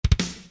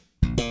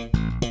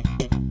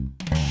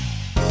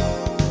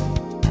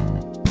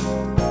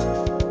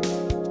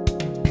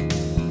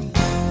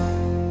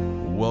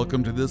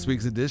Welcome to this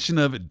week's edition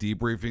of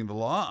Debriefing the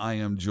Law. I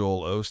am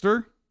Joel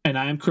Oster. And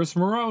I am Chris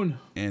Marone.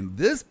 And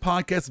this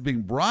podcast is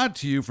being brought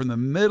to you from the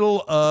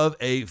middle of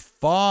a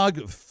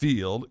fog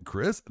field.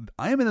 Chris,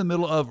 I am in the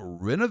middle of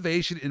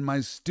renovation in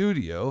my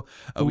studio.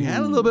 We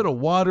had a little bit of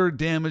water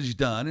damage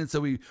done, and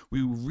so we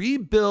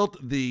rebuilt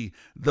the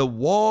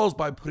walls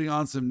by putting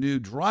on some new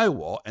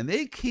drywall. And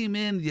they came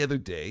in the other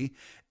day,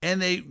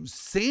 and they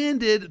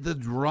sanded the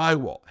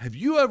drywall. Have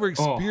you ever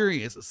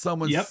experienced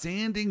someone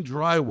sanding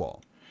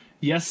drywall?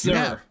 Yes, sir.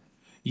 Yeah.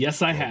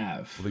 Yes, I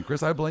have. Well, then,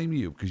 Chris, I blame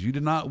you because you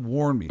did not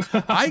warn me.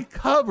 I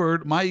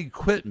covered my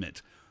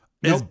equipment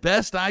as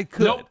best I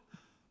could.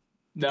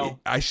 No.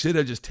 I should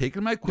have just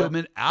taken my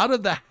equipment out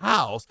of the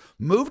house,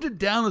 moved it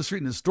down the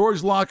street in a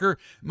storage locker.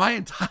 My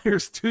entire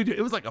studio,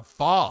 it was like a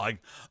fog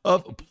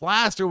of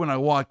plaster when I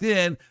walked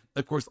in.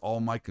 Of course, all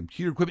my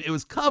computer equipment, it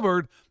was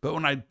covered, but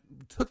when I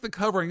took the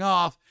covering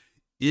off,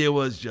 it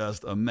was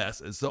just a mess.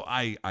 And so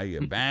I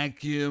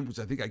vacuumed, which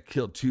I think I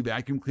killed 2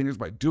 vacuum cleaners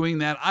by doing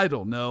that. I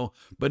don't know.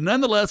 But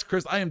nonetheless,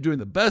 Chris, I am doing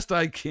the best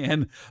I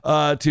can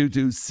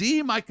to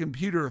see my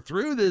computer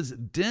through this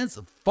dense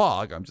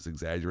fog. I'm just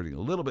exaggerating a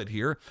little bit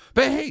here.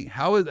 But hey,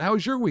 how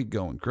is your week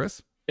going,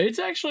 Chris? It's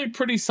actually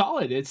pretty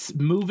solid. It's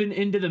moving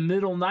into the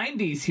middle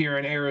 90s here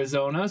in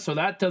Arizona, so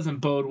that doesn't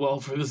bode well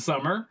for the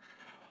summer.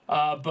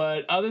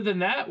 But other than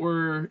that,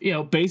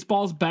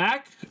 baseball's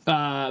back.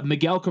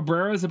 Miguel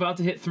Cabrera is about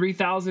to hit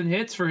 3,000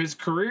 hits for his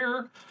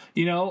career.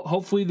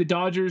 Hopefully the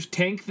Dodgers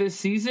tank this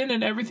season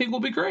and everything will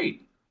be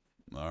great.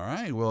 All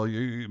right. Well,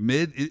 you're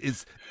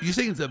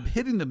saying it's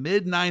hitting the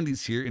mid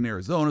 90s here in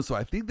Arizona. So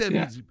I think that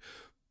means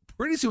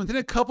pretty soon, within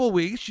a couple of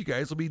weeks, you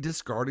guys will be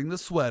discarding the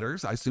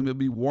sweaters. I assume it'll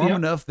be warm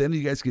enough then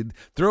you guys could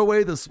put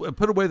away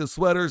the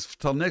sweaters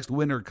till next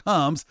winter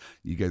comes.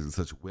 You guys are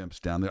such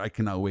wimps down there. I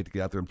cannot wait to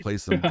get out there and play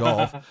some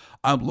golf.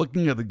 I'm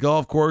looking at the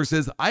golf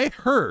courses. I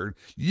heard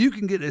you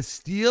can get a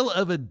steal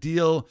of a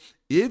deal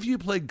if you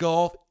play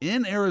golf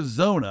in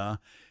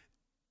Arizona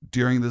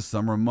during the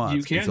summer months.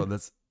 You can. And so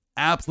that's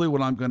absolutely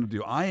what I'm going to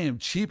do. I am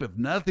cheap if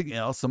nothing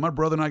else. So my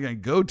brother and I are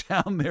going to go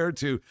down there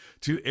to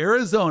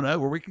Arizona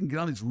where we can get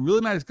on these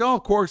really nice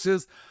golf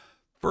courses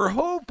for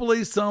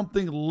hopefully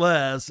something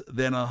less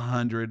than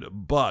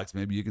 $100.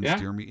 Maybe you can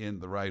steer me in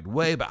the right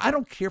way, but I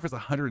don't care if it's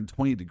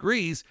 120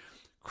 degrees.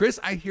 Chris,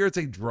 I hear it's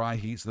a dry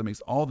heat, so that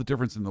makes all the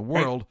difference in the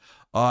world.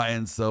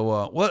 And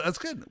so, that's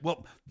good.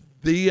 Well,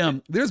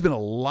 there's been a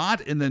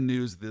lot in the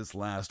news this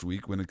last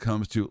week when it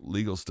comes to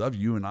legal stuff.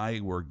 You and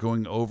I were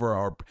going over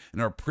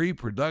our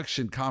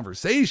pre-production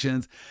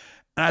conversations,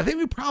 and I think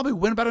we probably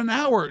went about an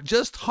hour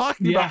just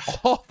talking about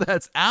all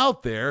that's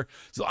out there.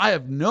 So I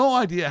have no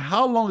idea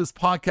how long this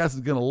podcast is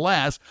going to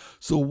last.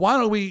 So why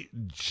don't we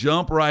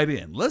jump right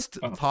in? Let's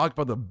talk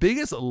about the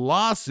biggest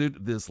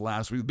lawsuit this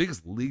last week, the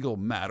biggest legal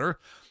matter.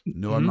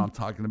 No, I'm not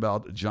talking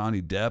about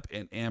Johnny Depp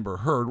and Amber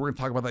Heard. We're going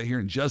to talk about that here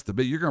in just a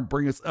bit. You're going to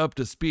bring us up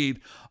to speed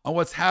on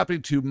what's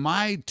happening to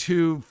my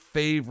 2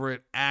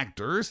 favorite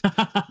actors.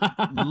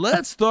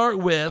 Let's start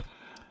with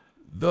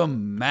the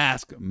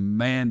mask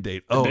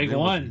mandate. The big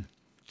one.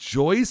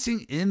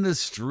 Rejoicing in the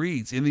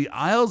streets, in the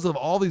aisles of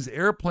all these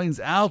airplanes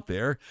out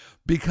there,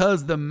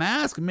 because the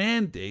mask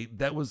mandate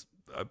that was,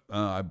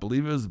 I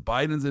believe it was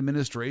Biden's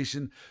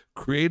administration,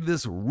 created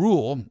this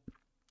rule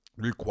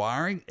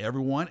requiring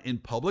everyone in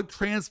public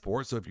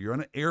transport. So if you're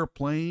on an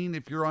airplane,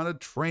 if you're on a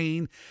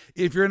train,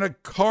 if you're in a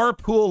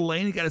carpool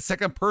lane, you got a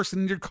second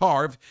person in your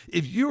car.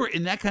 If you are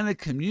in that kind of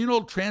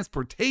communal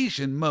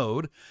transportation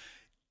mode,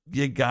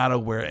 you gotta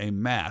wear a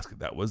mask.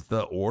 That was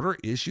the order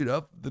issued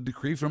up, the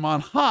decree from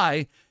on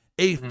high.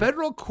 A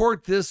federal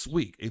court this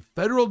week, a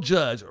federal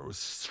judge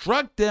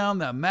struck down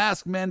that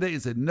mask mandate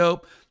and said,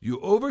 nope, you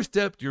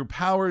overstepped your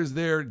powers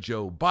there,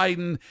 Joe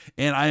Biden,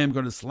 and I am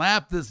going to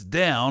slap this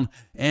down.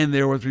 And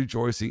there was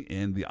rejoicing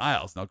in the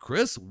aisles. Now,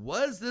 Chris,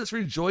 was this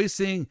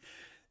rejoicing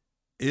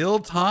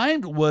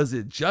ill-timed? Was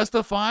it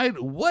justified?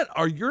 What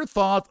are your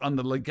thoughts on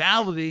the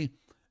legality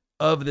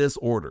of this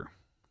order?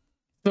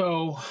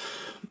 So,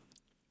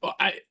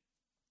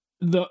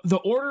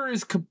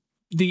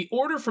 the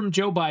order from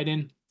Joe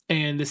Biden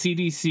and the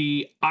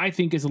CDC, I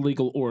think, is a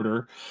legal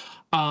order.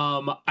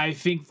 I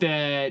think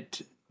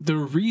that the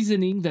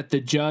reasoning that the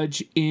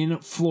judge in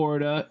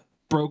Florida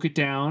broke it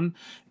down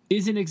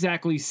isn't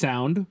exactly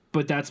sound,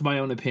 but that's my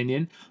own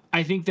opinion.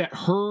 I think that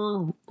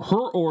her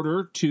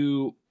order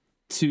to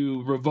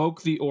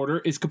revoke the order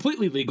is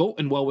completely legal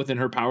and well within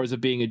her powers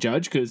of being a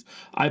judge, because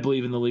I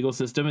believe in the legal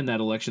system and that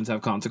elections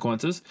have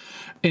consequences.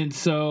 And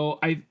so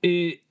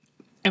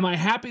am I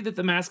happy that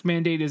the mask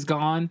mandate is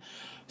gone?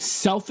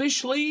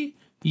 Selfishly,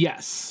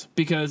 yes,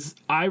 because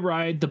I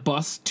ride the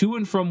bus to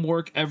and from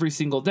work every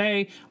single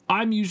day.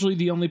 I'm usually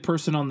the only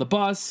person on the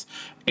bus,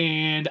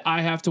 and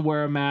I have to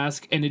wear a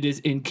mask, and it is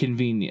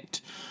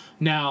inconvenient.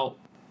 Now,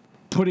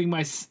 putting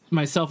my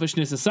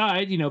selfishness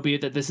aside, be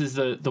it that this is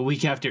the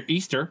week after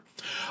Easter,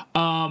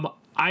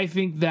 I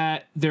think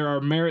that there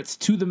are merits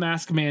to the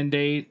mask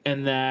mandate,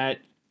 and that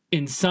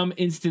in some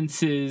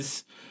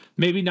instances,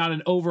 maybe not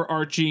an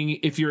overarching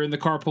if you're in the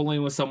carpool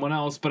lane with someone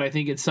else, but I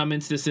think in some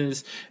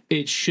instances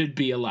it should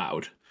be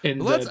allowed.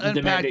 and Let's the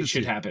unpack mandate this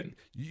should here. happen.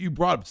 You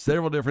brought up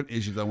several different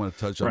issues I want to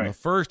touch on. Right. The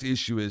first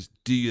issue is,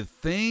 do you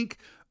think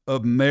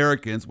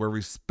Americans were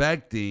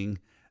respecting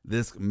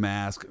this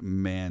mask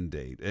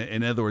mandate?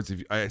 In other words,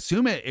 I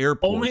assume at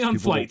airports, Only on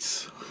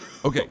flights.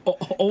 Okay.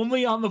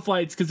 Only on the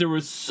flights, because there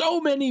were so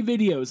many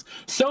videos,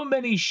 so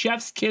many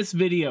chef's kiss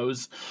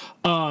videos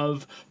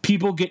of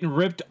people getting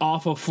ripped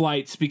off of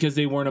flights because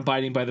they weren't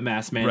abiding by the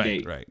mask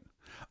mandate. Right.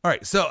 All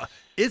right. So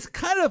it's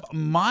kind of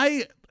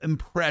my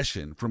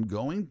impression from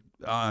going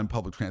on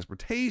public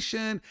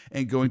transportation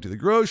and going to the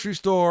grocery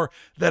store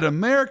that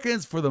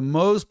Americans, for the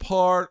most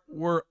part,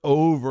 were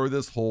over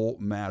this whole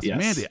mask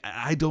mandate.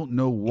 I don't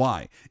know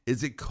why.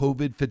 Is it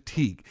COVID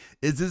fatigue?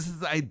 Is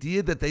this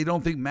idea that they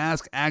don't think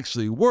masks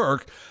actually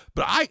work?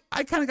 But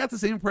I kind of got the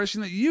same impression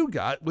that you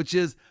got, which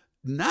is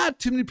not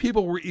too many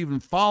people were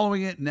even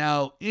following it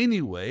now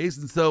anyways.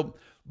 And so,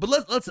 but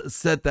let's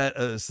set that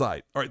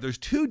aside. All right, there's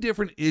two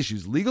different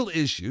issues, legal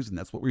issues, and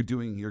that's what we're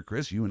doing here,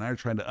 Chris. You and I are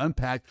trying to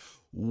unpack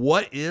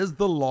what is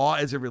the law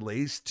as it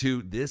relates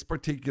to this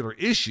particular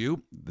issue.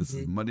 This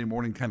is Monday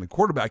morning kind of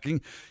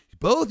quarterbacking.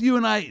 Both you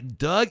and I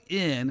dug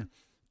in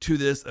to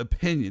this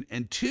opinion,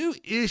 and two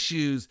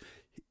issues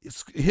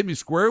hit me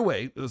square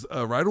away,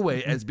 right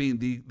away, as being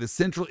the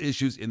central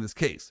issues in this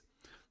case.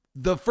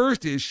 The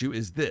first issue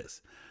is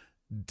this.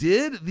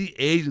 Did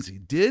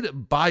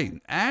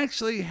Biden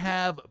actually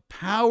have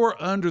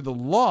power under the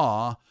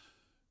law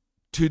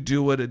to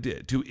do what it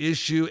did, to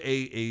issue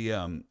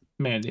a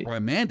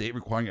mandate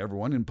requiring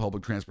everyone in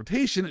public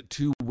transportation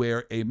to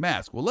wear a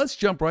mask? Well, let's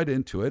jump right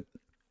into it.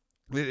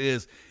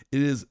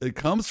 It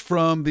comes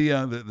from the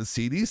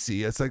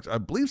CDC. It's like, I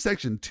believe,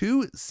 section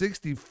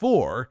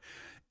 264.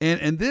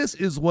 And this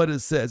is what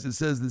it says. It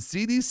says the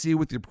CDC,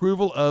 with the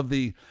approval of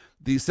the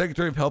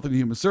Secretary of Health and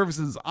Human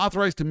Services, is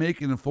authorized to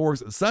make and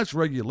enforce such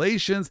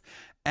regulations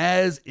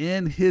as,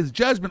 in his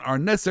judgment, are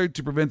necessary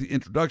to prevent the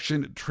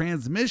introduction,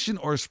 transmission,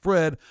 or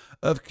spread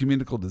of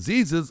communicable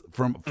diseases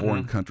from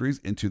foreign countries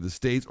into the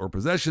states or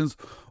possessions,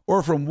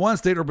 or from one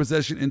state or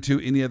possession into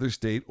any other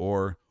state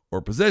or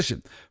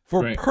possession.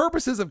 For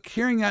purposes of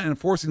carrying out and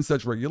enforcing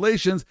such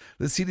regulations,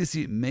 the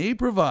CDC may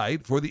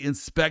provide for the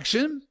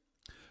inspection,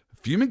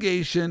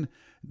 fumigation,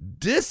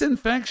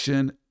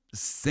 disinfection,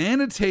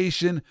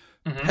 sanitation,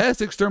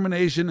 pest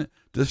extermination,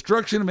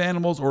 destruction of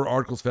animals or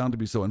articles found to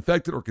be so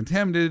infected or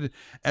contaminated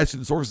as to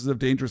the sources of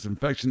dangerous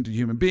infection to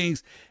human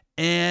beings,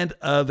 and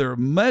other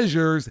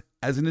measures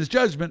as in his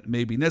judgment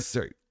may be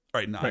necessary. All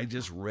right, now I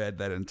just read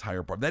that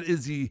entire part. That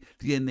is the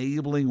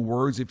enabling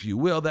words, if you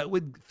will, that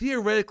would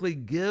theoretically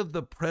give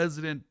the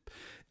president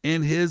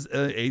and his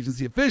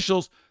agency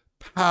officials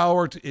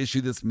power to issue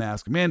this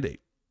mask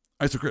mandate.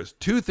 All right, so Chris,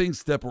 two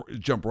things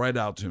jump right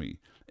out to me,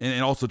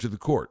 and also to the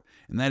court,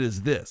 and that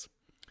is this: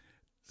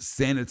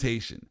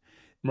 sanitation.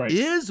 Right.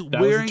 Is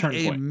wearing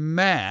a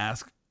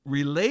mask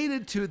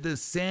related to the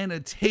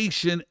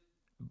sanitation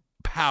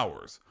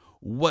powers?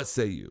 What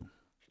say you?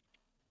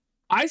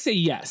 I say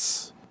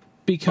yes,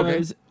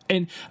 because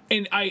and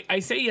I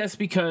say yes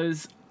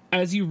because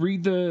as you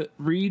read the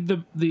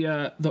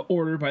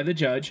order by the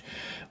judge,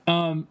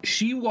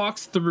 she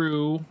walks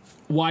through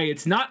why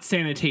it's not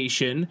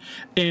sanitation,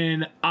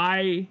 and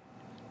I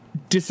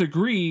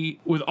disagree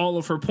with all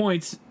of her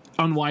points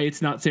on why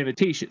it's not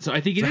sanitation. So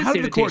I think it is sanitation. How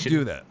did the court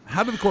do that?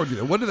 How did the court do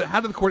that? How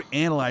did the court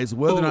analyze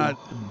whether or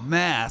not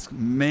mask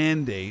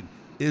mandate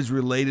is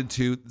related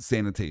to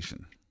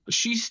sanitation?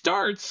 She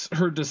starts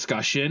her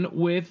discussion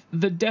with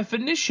the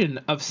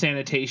definition of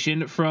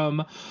sanitation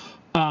from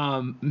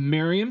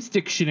Merriam's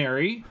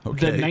Dictionary, the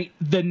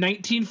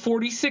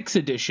 1946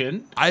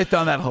 edition. I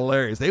found that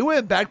hilarious. They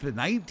went back to the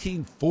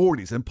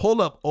 1940s and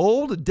pulled up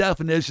old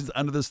definitions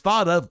under this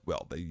thought of,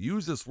 well, they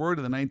used this word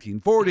in the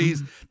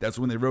 1940s. That's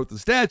when they wrote the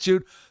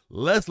statute.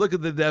 Let's look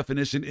at the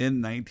definition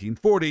in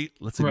 1940.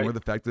 Let's ignore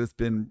the fact that it's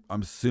been,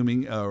 I'm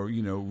assuming,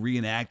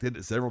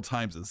 reenacted several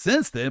times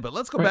since then. But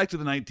let's go back to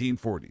the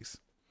 1940s.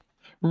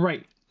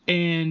 Right.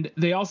 And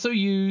they also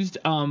used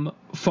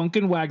Funk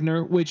and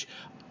Wagner, which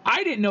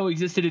I didn't know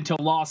existed until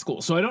law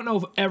school. So I don't know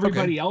if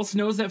everybody else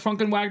knows that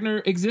Funk and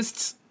Wagner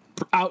exists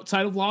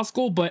outside of law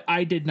school, but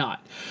I did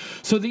not.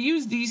 So they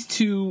use these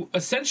to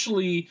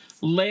essentially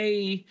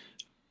lay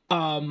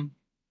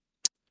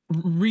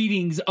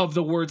readings of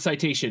the word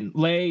citation,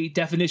 lay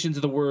definitions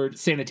of the word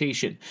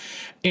sanitation.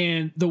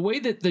 And the way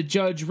that the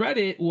judge read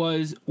it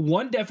was,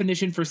 one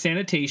definition for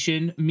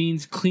sanitation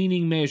means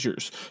cleaning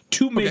measures,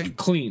 to make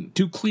clean,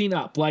 to clean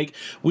up. Like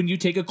when you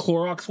take a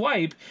Clorox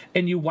wipe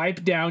and you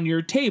wipe down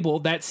your table,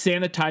 that's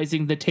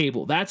sanitizing the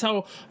table. That's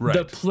how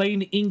the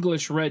plain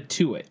English read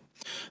to it.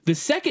 The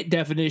second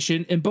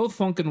definition in both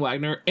Funk and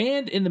Wagner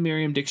and in the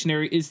Merriam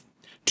Dictionary is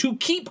to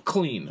keep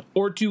clean,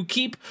 or to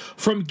keep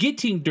from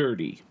getting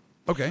dirty.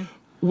 Okay.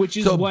 Which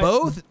is so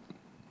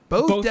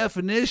both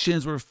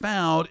definitions were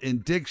found in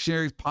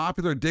dictionaries,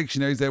 popular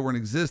dictionaries that were in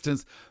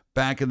existence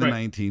back in the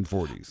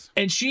 1940s.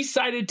 And she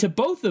cited to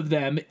both of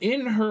them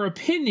in her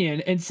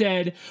opinion and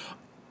said,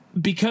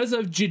 because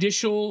of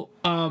judicial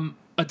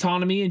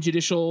autonomy and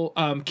judicial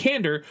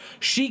candor,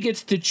 she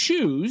gets to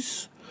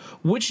choose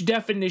which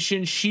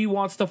definition she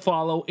wants to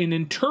follow in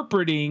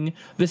interpreting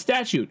the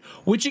statute,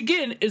 which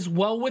again is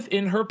well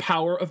within her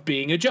power of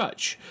being a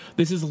judge.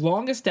 This is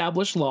long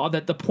established law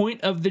that the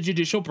point of the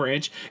judicial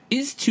branch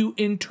is to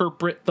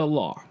interpret the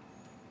law.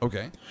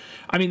 Okay.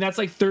 I mean, that's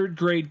like third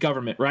grade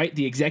government, right?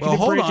 The executive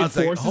branch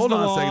enforces hold the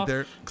on law. a second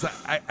there, because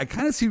I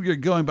kind of see where you're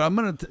going, but I'm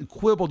going to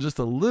quibble just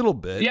a little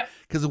bit. Yeah.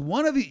 Because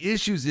one of the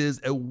issues is,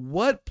 at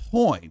what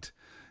point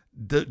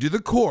do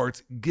the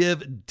courts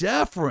give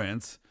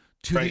deference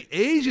to the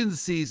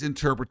agency's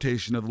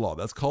interpretation of the law?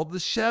 That's called the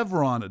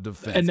Chevron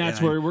defense. And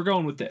that's where we're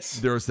going with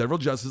this. There are several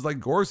justices like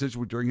Gorsuch,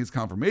 during his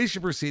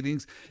confirmation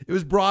proceedings, it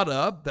was brought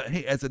up that,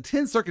 hey, as a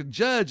 10th Circuit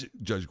judge,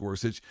 Judge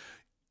Gorsuch,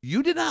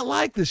 you did not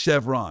like the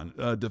Chevron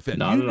defense.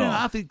 Not You at did all.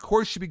 not think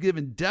courts should be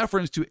given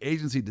deference to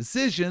agency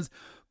decisions,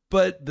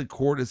 but the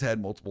court has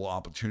had multiple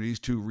opportunities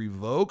to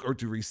revoke or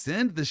to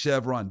rescind the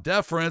Chevron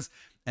deference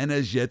and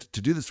has yet to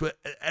do this. So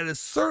at a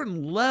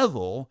certain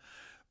level,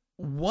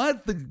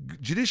 what the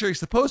judiciary is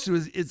supposed to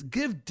do is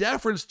give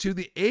deference to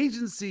the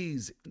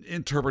agency's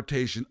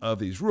interpretation of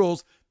these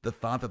rules. The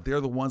thought that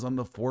they're the ones on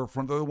the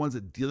forefront, they're the ones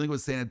that dealing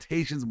with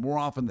sanitations more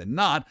often than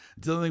not,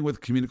 dealing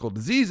with communicable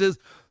diseases.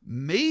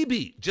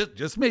 Maybe,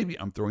 just maybe,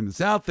 I'm throwing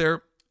this out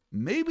there,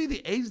 maybe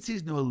the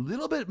agencies know a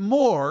little bit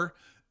more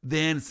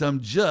than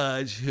some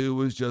judge who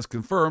was just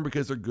confirmed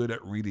because they're good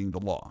at reading the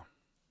law.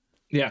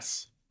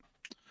 Yes.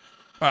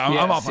 All right,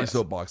 I'm off my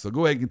soapbox, so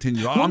go ahead and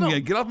continue. I'm going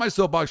to get off my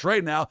soapbox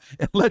right now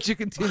and let you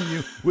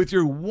continue with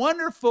your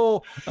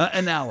wonderful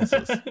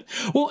analysis.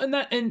 Well,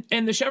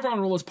 and the Chevron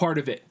rule is part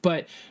of it,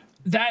 but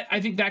I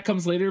think that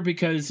comes later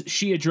because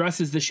she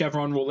addresses the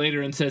Chevron rule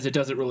later and says it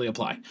doesn't really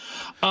apply.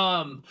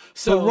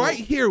 So right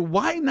here,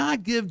 why not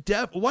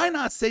why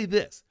not say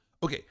this?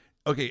 Okay.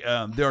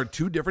 There are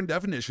two different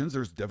definitions.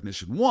 There's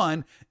definition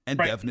 1 and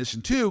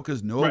definition 2,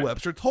 because Noah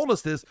Webster told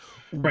us this.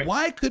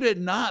 Why could it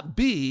not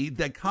be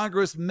that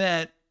Congress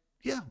meant,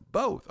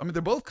 both? I mean,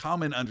 they're both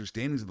common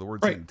understandings of the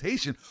word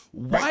sanitation.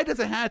 Why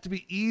does it have to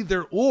be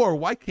either or?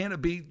 Why can't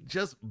it be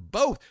just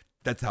both?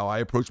 That's how I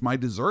approach my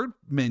dessert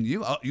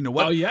menu. You know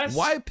what? Oh, yes.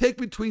 Why pick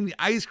between the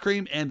ice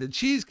cream and the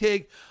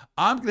cheesecake?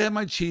 I'm going to have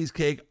my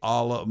cheesecake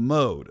a la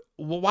mode.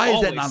 Well, why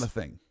is that not a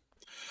thing?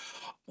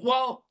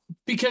 Well,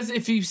 because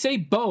if you say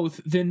both,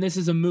 then this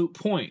is a moot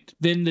point.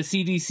 Then the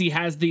CDC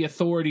has the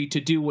authority to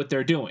do what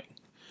they're doing.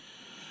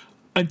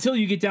 Until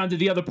you get down to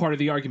the other part of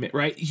the argument,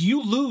 right?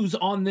 You lose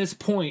on this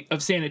point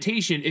of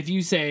sanitation if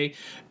you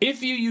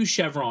use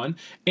Chevron,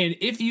 and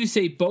if you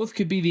say both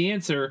could be the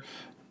answer,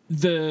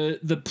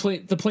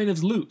 the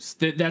plaintiffs lose.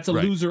 That's a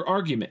loser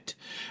argument.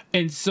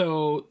 And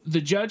so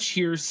the judge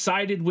here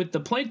sided with the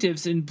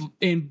plaintiffs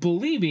in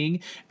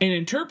believing and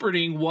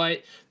interpreting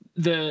what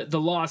the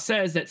law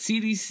says, that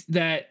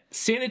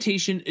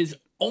sanitation is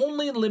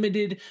only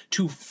limited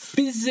to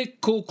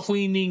physical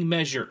cleaning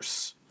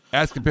measures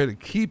as compared to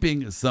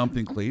keeping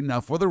something clean. Now,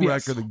 for the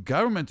record, the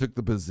government took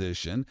the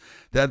position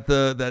that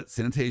that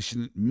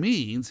sanitation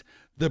means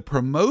the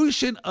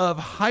promotion of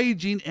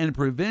hygiene and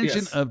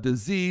prevention of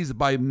disease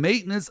by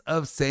maintenance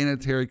of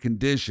sanitary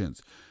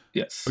conditions.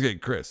 Yes. Okay,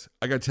 Chris,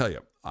 I got to tell you,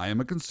 I am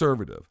a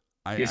conservative.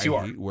 I are.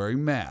 hate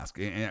wearing masks,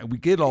 and we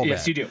get all that.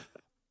 Yes, you do.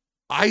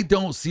 I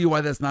don't see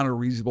why that's not a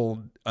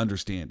reasonable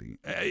understanding.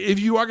 If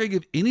you are going to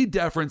give any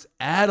deference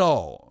at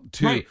all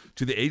to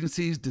the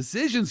agency's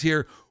decisions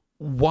here,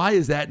 why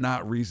is that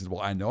not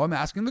reasonable? I know I'm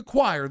asking the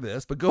choir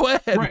this, but go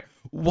ahead. Right.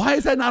 Why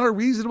is that not a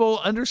reasonable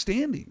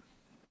understanding?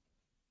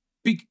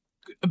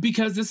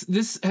 Because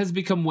this has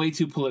become way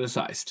too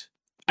politicized.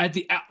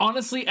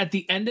 Honestly, at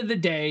the end of the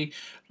day,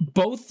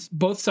 both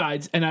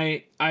sides, and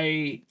I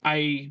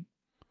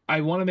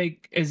want to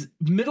make as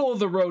middle of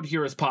the road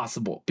here as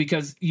possible,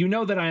 because you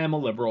know that I am a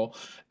liberal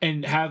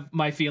and have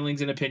my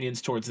feelings and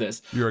opinions towards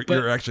this.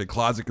 You're actually a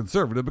closet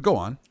conservative, but go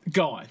on.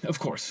 Go on, of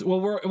course.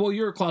 Well,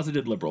 you're a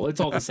closeted liberal. It's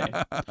all the same.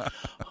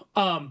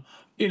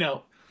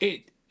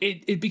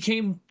 It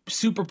became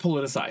super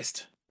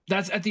politicized.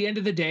 That's at the end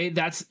of the day.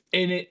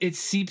 It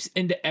seeps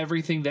into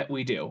everything that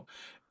we do.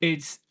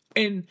 I'm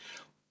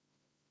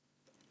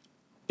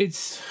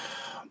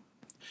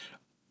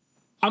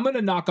going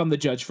to knock on the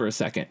judge for a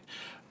second.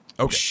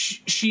 Okay.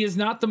 She is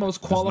not the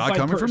most qualified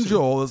person. It's not coming from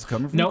Joel. It's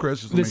coming from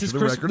Chris. Just this is the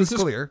Chris, record is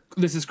clear.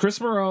 This is Chris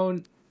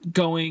Marone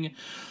going,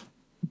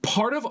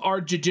 part of our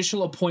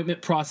judicial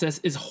appointment process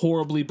is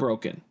horribly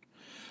broken.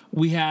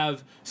 We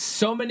have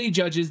so many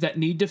judges that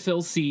need to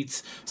fill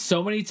seats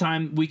so many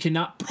times. We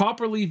cannot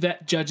properly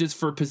vet judges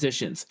for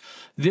positions.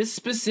 This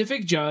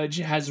specific judge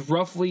has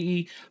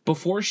roughly,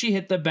 before she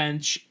hit the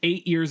bench,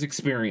 8 years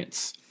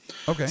experience.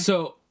 Okay.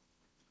 So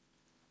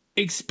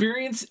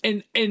experience,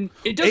 and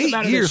it doesn't 8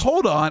 matter. Years.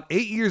 Hold on.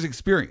 8 years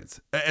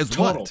experience as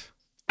total.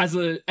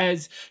 What?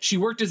 As she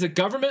worked as a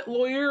government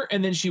lawyer,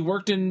 and then she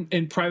worked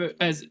in private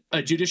as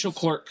a judicial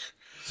clerk.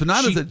 So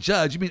not as a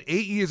judge. You mean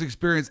 8 years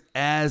experience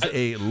as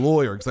a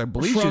lawyer? Because I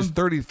believe she was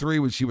 33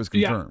 when she was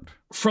confirmed.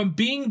 Yeah, from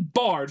being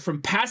barred,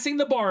 from passing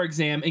the bar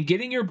exam and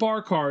getting your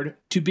bar card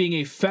to being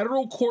a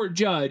federal court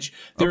judge,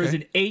 there is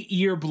an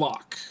 8-year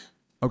block.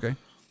 Okay.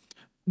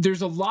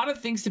 there's a lot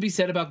of things to be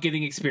said about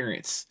getting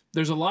experience.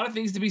 There's a lot of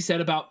things to be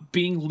said about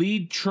being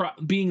lead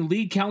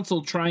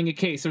counsel trying a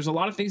case. There's a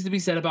lot of things to be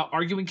said about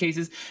arguing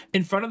cases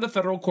in front of the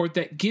federal court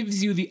that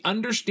gives you the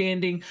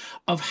understanding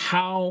of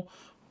how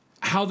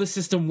the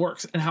system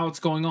works and how it's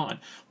going on.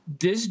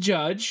 This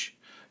judge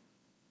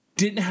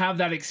didn't have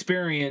that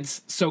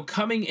experience, so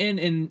coming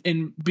in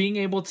and being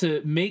able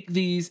to make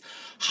these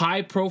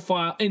high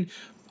profile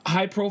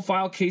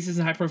cases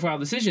and high profile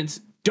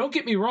decisions. Don't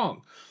get me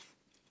wrong.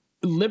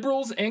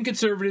 Liberals and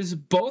conservatives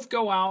both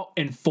go out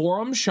and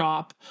forum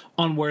shop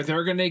on where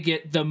they're going to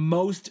get the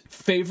most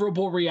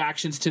favorable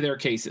reactions to their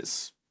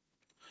cases.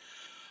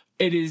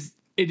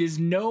 It's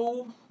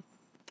no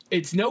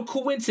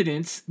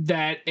coincidence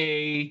that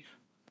a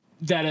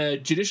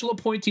judicial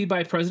appointee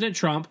by President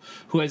Trump,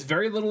 who has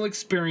very little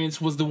experience,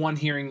 was the one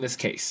hearing this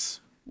case.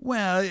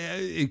 Well,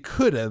 it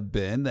could have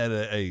been that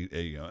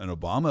an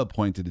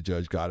Obama-appointed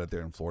judge got it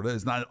there in Florida.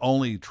 It's not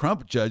only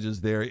Trump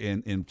judges there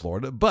in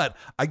Florida, but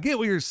I get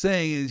what you're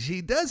saying. Is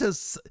she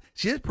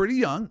is pretty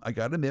young. I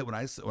got to admit, when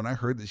I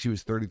heard that she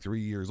was 33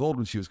 years old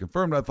when she was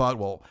confirmed, I thought,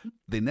 well,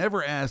 they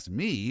never asked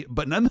me,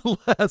 but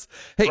nonetheless,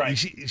 hey, right.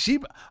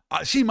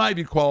 she might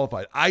be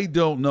qualified. I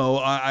don't know.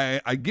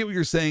 I get what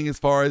you're saying as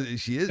far as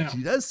she is. Yeah.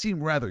 She does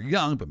seem rather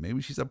young, but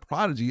maybe she's a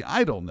prodigy.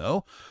 I don't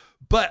know,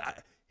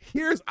 but.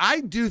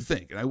 I do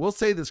think, and I will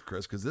say this,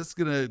 Chris, because this is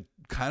going to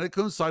kind of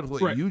coincide with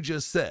what right. you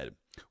just said.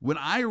 When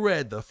I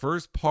read the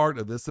first part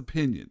of this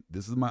opinion,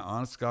 this is my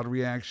honest to God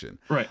reaction.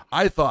 Right.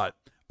 I thought,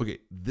 okay,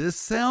 this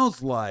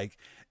sounds like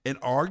an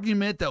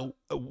argument that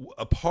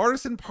a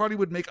partisan party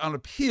would make on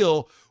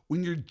appeal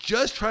when you're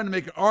just trying to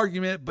make an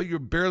argument, but you're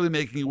barely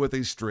making it with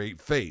a straight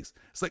face.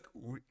 It's like,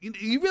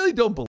 you really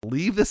don't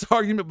believe this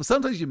argument, but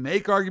sometimes you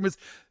make arguments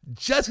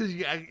just because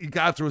you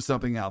got to throw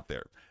something out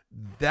there.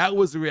 That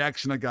was the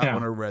reaction I got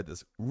when I read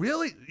this.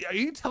 Really? Are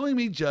you telling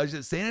me, Judge,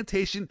 that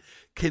sanitation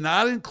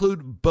cannot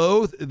include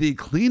both the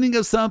cleaning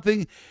of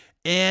something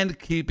and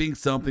keeping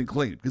something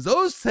clean? Because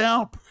those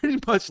sound pretty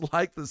much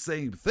like the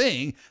same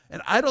thing.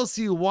 And I don't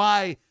see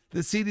why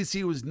the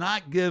CDC was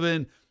not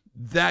given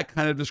that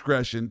kind of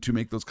discretion to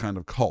make those kind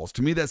of calls.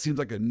 To me, that seems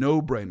like a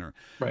no-brainer.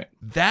 Right.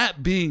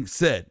 That being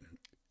said,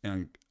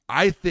 and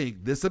I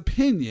think this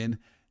opinion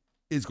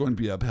is going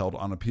to be upheld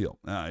on appeal.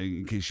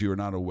 In case you are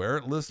not aware,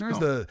 listeners,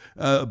 the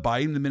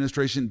Biden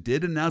administration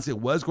did announce it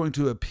was going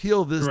to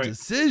appeal this right.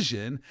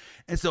 decision.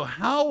 And so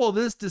how will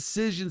this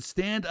decision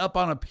stand up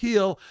on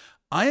appeal?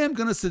 I am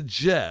going to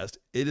suggest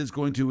it is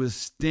going to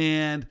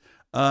withstand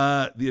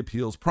the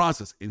appeals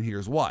process. And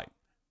here's why.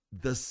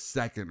 The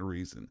second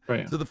reason.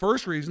 Right. So the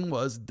first reason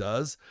was,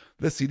 does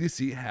the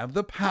CDC have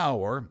the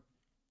power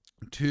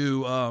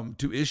to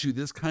issue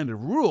this kind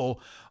of rule?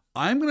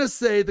 I'm going to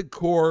say the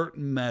court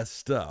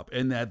messed up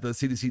and that the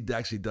CDC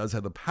actually does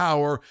have the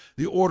power.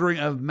 The ordering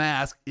of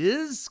masks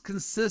is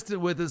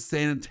consistent with the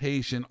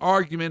sanitation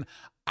argument.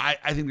 I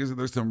think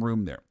there's some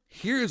room there.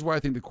 Here's why I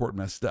think the court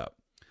messed up,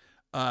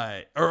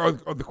 or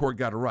the court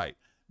got it right.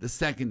 The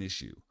second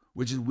issue,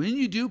 which is when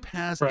you do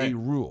pass right. a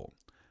rule,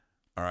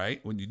 all right,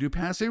 when you do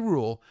pass a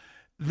rule,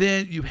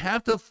 then you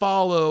have to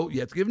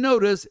give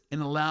notice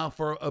and allow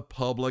for a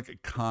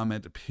public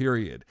comment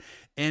period.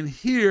 And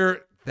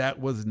here,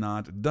 that was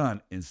not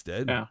done.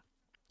 Instead,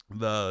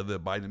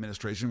 the Biden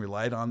administration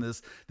relied on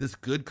this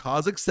good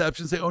cause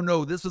exception, say, oh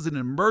no, this was an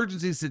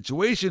emergency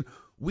situation.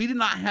 We did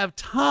not have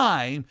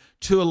time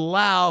to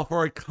allow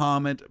for a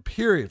comment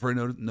period, for a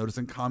notice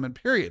and comment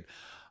period.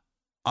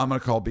 I'm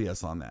going to call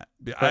BS on that.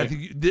 Right. I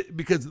think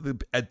because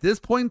at this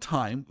point in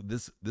time,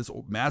 this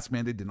mask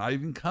mandate did not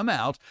even come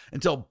out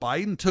until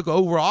Biden took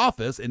over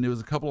office, and it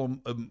was a couple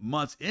of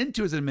months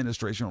into his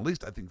administration, or at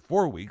least I think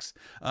 4 weeks,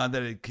 that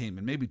it came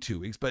in, maybe 2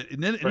 weeks. But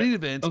in any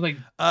event, like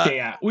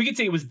we could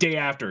say it was day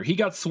after he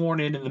got sworn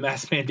in, and the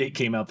mask mandate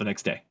came out the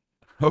next day.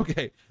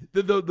 Okay,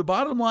 the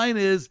bottom line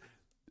is,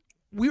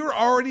 we were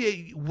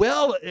already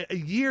a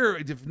year,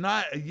 if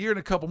not a year and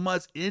a couple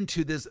months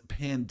into this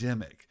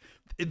pandemic.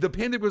 The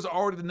pandemic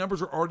the numbers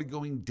were already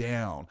going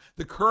down.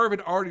 The curve had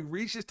already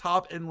reached its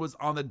top and was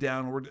on the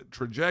downward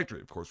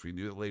trajectory. Of course, we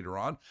knew that later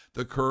on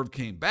the curve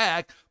came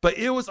back, but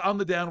it was on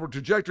the downward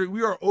trajectory.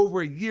 We are over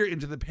a year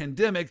into the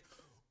pandemic.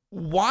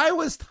 Why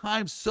was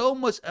time so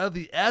much of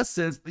the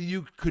essence that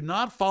you could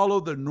not follow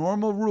the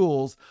normal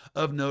rules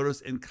of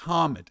notice and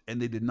comment?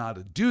 And they did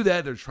not do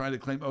that. They're trying to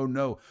claim, oh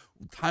no,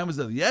 time was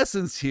of the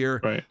essence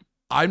here. Right.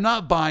 I'm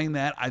not buying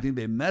that. I think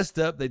they messed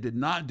up. They did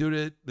not do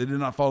it. They did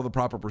not follow the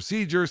proper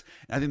procedures.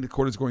 And I think the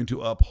court is going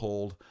to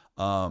uphold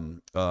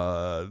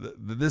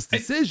this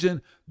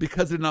decision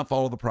because it did not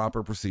follow the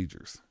proper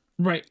procedures.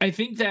 Right. I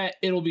think that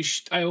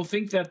I will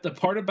think that the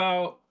part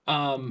about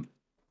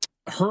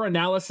her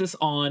analysis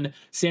on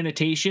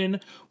sanitation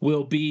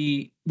will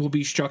be will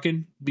be struck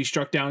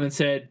down and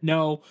said,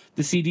 no,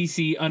 the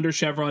CDC under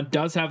Chevron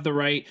does have the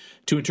right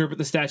to interpret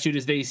the statute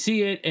as they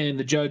see it, and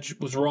the judge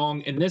was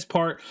wrong in this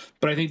part,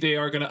 but I think they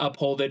are going to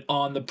uphold it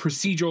on the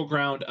procedural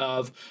ground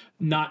of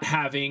not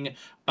having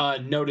a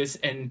notice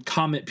and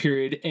comment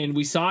period. And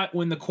we saw it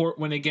when the court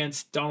went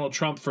against Donald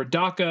Trump for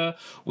DACA.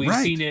 We've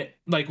seen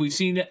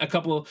it a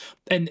couple of,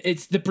 and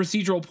it's the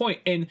procedural point.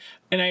 And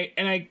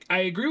I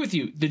agree with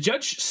you. The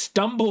judge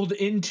stumbled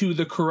into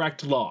the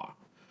correct law.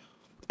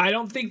 I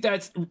don't think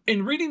that's,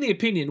 in reading the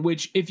opinion,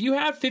 which if you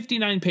have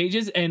 59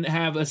 pages and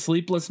have a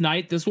sleepless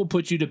night, this will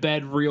put you to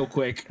bed real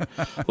quick.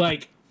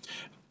 Like,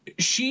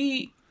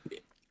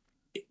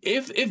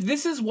 if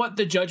this is what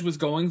the judge was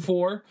going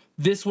for,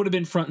 this would have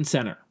been front and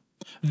center.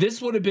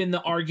 This would have been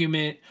the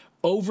argument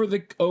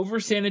over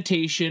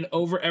sanitation,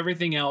 over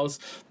everything else.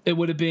 It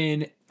would have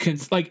been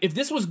like, if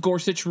this was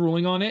Gorsuch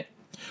ruling on it,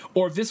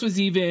 or if this was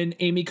even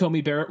Amy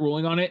Coney Barrett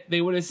ruling on it,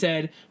 they would have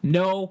said,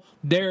 no,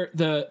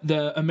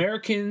 the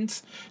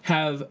Americans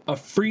have a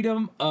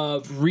freedom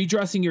of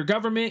redressing your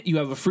government, you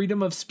have a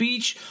freedom of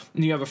speech,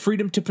 and you have a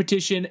freedom to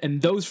petition,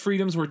 and those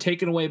freedoms were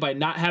taken away by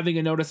not having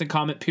a notice and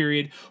comment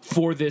period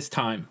for this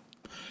time.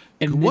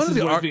 And this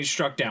is what's being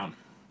struck down.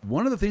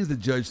 One of the things the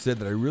judge said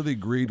that I really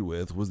agreed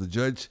with was the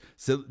judge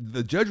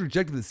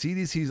rejected the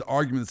CDC's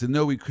argument and said,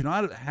 no, we could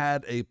not have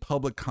had a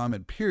public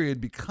comment period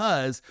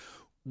because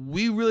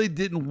we really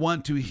didn't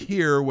want to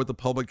hear what the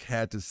public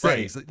had to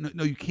say. Right. So,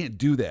 no, you can't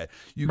do that.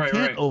 You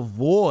can't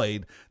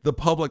avoid the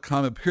public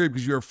comment period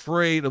because you're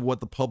afraid of what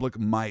the public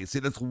might say.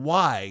 That's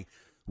why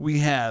we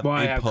have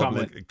a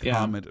public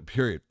comment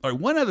period. All right,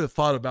 one other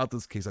thought about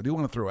this case I do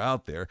want to throw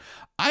out there.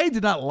 I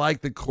did not like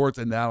the court's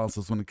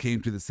analysis when it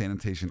came to the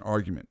sanitation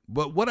argument.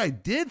 But what I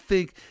did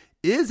think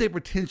is a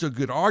potential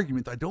good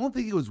argument, I don't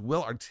think it was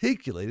well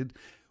articulated,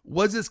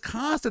 was this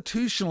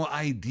constitutional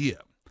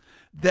idea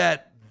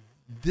that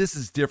this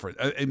is different.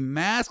 A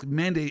mask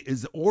mandate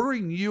is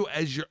ordering you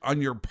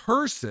on your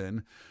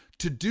person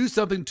to do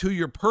something to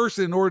your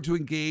person in order to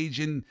engage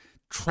in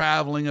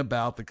traveling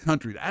about the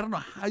country. I don't know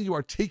how you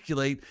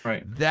articulate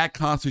that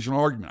constitutional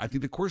argument. I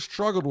think the court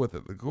struggled with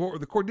it. The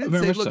court did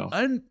say, look,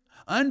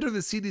 under the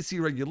CDC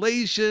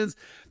regulations,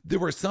 there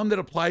were some that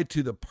applied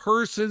to the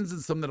persons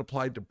and some that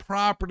applied to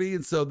property.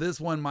 And so this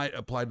one might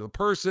apply to the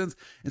persons.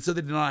 And so they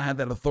did not have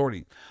that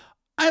authority.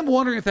 I'm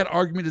wondering if that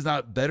argument is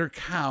not better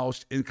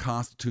couched in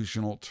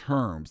constitutional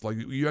terms. Like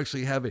you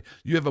actually have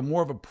a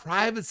more of a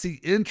privacy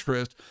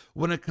interest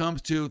when it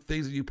comes to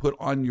things that you put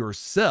on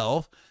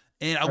yourself.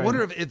 And I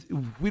wonder if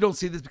we don't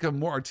see this become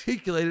more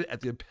articulated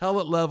at the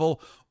appellate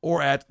level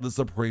or at the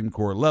Supreme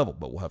Court level.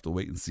 But we'll have to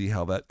wait and see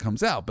how that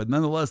comes out. But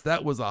nonetheless,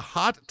 that was a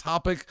hot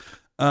topic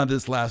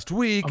this last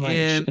week.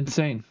 And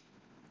insane.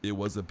 It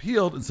was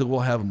appealed. And so we'll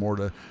have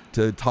more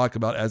to talk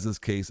about as this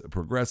case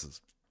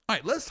progresses. All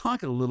right, let's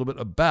talk a little bit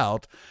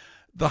about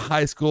the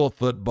high school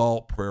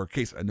football prayer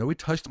case. I know we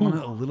touched on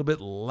it a little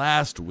bit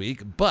last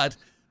week, but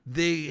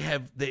they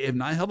have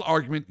not held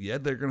argument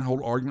yet. They're going to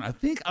hold argument, I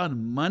think,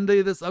 on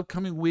Monday this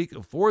upcoming week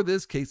for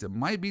this case. It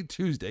might be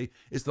Tuesday.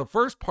 It's the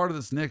first part of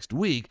this next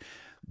week.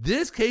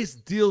 This case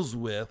deals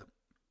with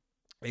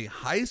a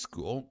high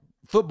school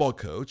football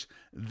coach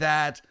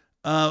that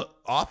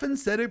often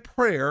said a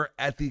prayer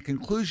at the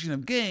conclusion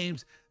of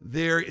games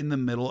there in the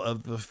middle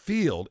of the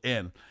field.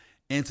 And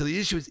so the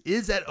issue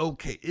is that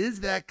okay?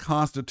 Is that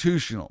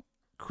constitutional?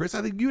 Chris,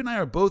 I think you and I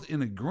are both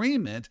in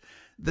agreement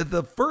that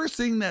the first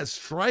thing that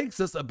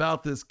strikes us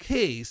about this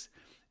case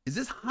is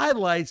this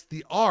highlights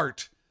the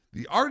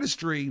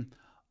artistry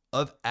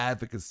of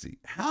advocacy,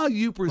 how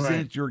you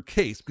present your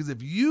case. Because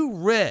if you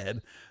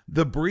read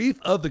the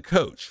brief of the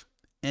coach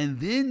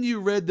and then you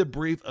read the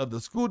brief of the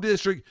school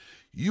district,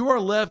 you are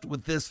left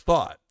with this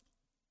thought.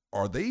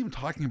 Are they even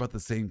talking about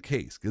the same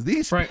case? Because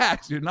these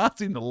facts do not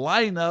seem to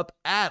line up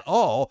at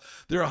all.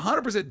 They're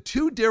 100%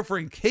 two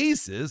different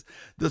cases.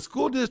 The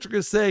school district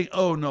is saying,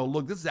 oh, no,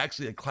 look, this is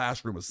actually a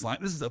classroom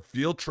assignment. This is a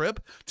field trip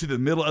to the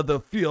middle of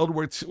the field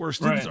where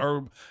students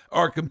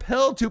are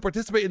compelled to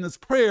participate in this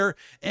prayer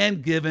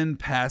and given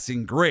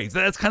passing grades.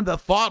 That's kind of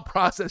the thought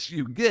process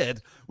you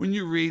get when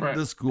you read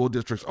the school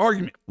district's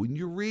argument. When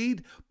you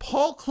read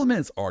Paul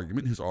Clement's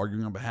argument, who's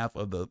arguing on behalf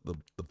of the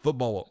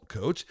football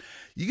coach,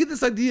 you get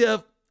this idea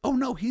of, oh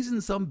no, he's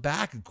in some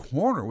back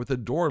corner with the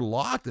door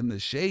locked and the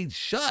shade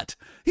shut.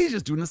 He's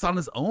just doing this on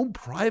his own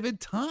private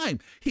time.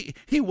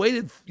 He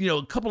waited,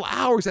 a couple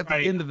hours at the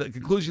end of the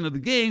conclusion of the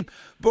game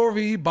before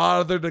he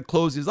bothered to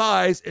close his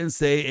eyes and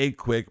say a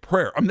quick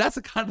prayer. I mean, that's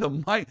the kind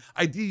of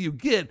idea you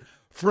get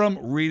from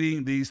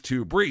reading these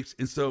two briefs.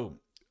 And so,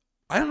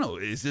 I don't know,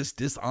 is this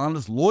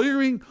dishonest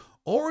lawyering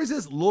or is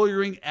this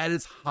lawyering at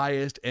its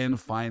highest and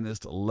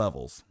finest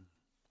levels?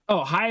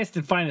 Oh, highest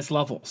and finest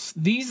levels.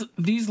 These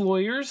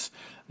lawyers,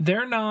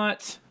 they're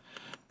not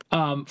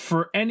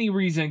for any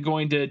reason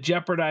going to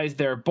jeopardize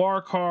their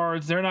bar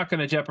cards. They're not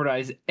going to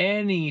jeopardize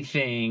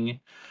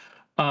anything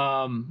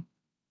to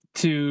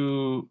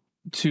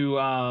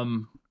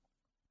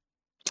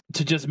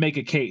just make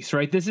a case,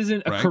 right? This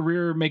isn't a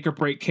career make or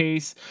break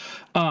case.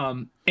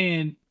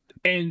 And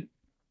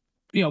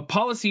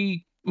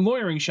policy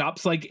lawyering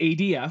shops like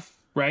ADF,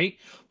 right?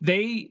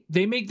 They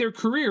make their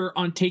career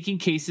on taking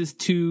cases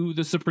to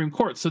the Supreme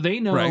Court. So they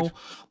know Right.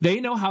 they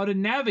know how to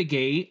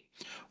navigate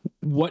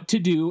what to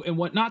do and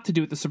what not to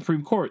do at the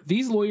Supreme Court.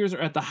 These lawyers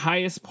are at the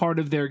highest part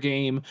of their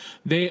game.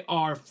 They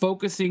are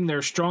focusing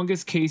their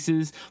strongest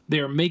cases. They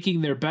are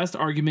making their best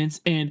arguments.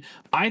 And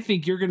I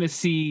think you're going to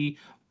see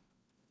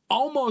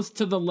almost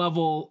to the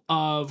level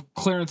of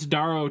Clarence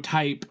Darrow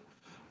type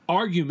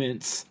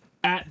arguments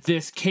at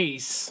this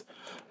case,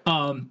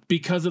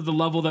 because of the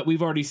level that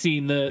we've already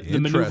seen the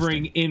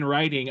maneuvering in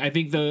writing. I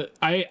think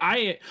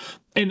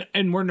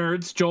and we're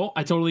nerds, Joel.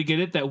 I totally get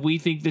it that we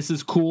think this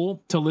is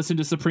cool to listen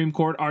to Supreme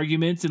Court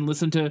arguments and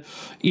listen to,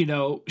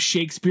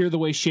 Shakespeare the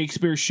way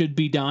Shakespeare should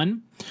be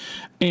done.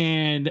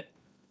 And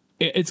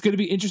it's going to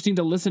be interesting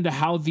to listen to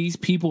how these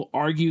people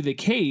argue the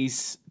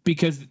case,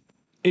 because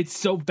it's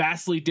so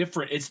vastly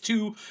different. It's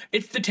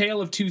the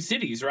tale of two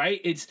cities,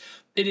 right? It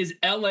is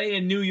LA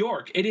and New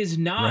York. It is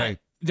not, right.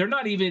 They're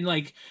not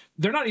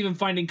even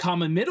finding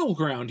common middle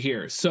ground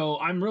here. So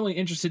I'm really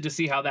interested to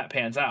see how that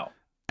pans out.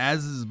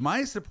 As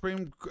my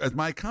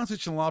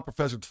constitutional law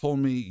professor told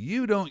me,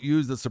 you don't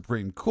use the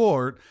Supreme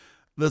Court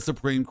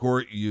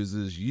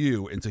uses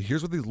you. And so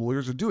here's what these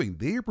lawyers are doing.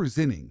 They are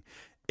presenting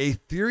a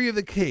theory of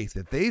the case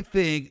that they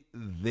think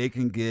they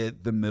can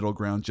get the middle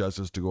ground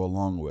justice to go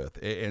along with.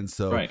 And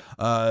so right.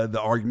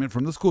 The argument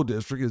from the school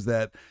district is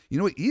that,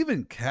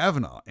 even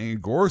Kavanaugh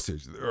and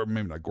Gorsuch, or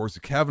maybe not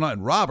Gorsuch, Kavanaugh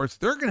and Roberts,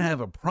 they're going to have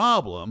a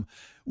problem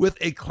with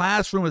a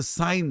classroom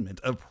assignment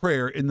of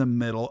prayer in the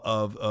middle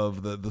of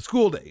the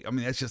school day. I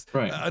mean, that's just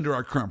right. Under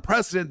our current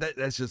precedent,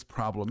 that's just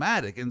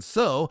problematic. And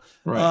so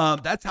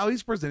right. That's how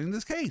he's presenting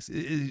this case.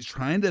 He's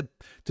trying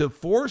to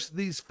force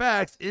these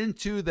facts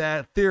into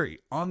that theory.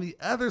 On the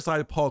other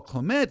side, Paul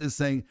Clement is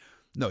saying,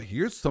 no,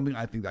 here's something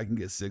I think I can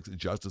get 6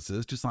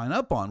 justices to sign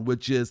up on,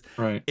 which is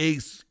right.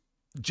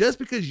 Just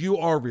because you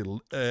are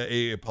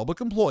a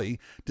public employee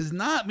does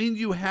not mean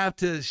you have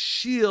to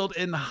shield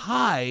and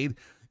hide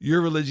your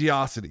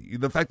religiosity,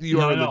 the fact that you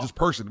are a religious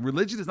person.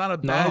 Religion is not a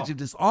badge of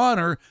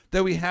dishonor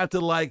that we have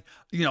to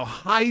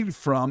hide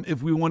from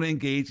if we want to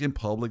engage in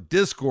public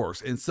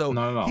discourse. And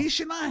so he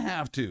should not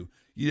have to,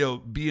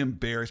 be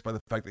embarrassed by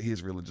the fact that he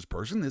is a religious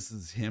person. This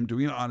is him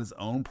doing it on his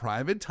own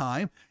private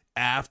time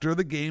after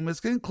the game is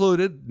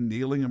concluded,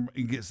 kneeling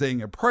and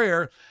saying a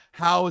prayer.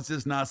 How is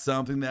this not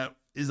something that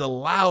is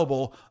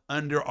allowable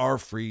under our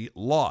free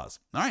laws?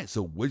 All right,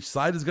 so which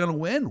side is going to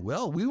win?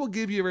 Well, we will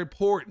give you a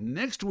report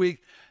next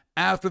week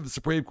after the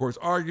Supreme Court's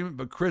argument.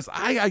 But Chris,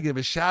 I gotta give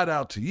a shout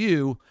out to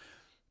you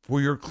for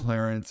your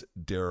Clarence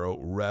Darrow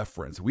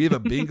reference. We have a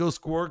bingo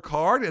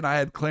scorecard, and I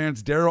had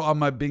Clarence Darrow on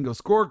my bingo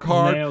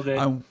scorecard. Nailed it.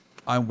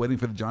 I'm waiting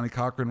for the Johnny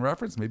Cochran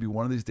reference. Maybe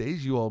one of these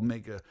days you all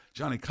make a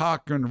Johnny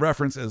Cochran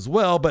reference as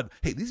well. But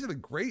hey, these are the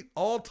great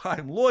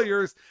all-time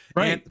lawyers,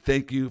 right. And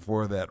thank you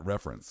for that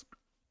reference.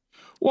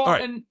 Well,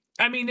 right. And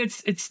I mean,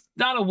 it's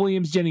not a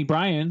Williams Jenny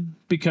Bryan,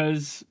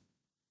 because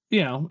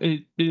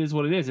it is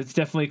what it is. It's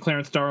definitely a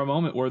Clarence Darrow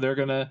moment where they're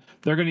gonna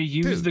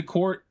use the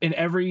court in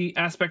every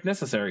aspect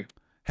necessary.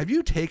 Have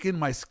you taken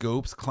my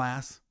Scopes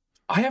class?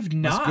 I have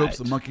not. Scopes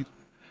the monkey.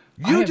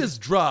 You just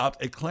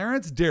dropped a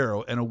Clarence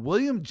Darrow and a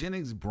William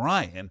Jennings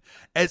Bryan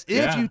as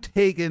if you've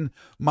taken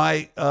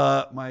my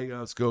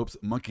Scopes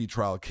monkey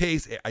trial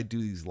case. I do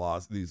these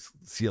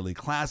CLE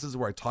classes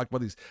where I talk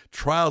about these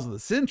trials of the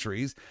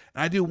centuries,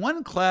 and I do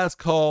one class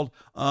called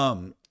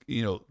the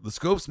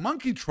Scopes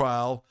monkey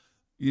trial,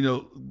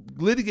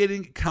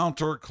 litigating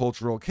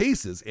countercultural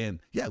cases. And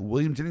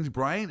William Jennings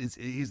Bryan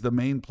he's the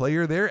main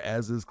player there,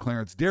 as is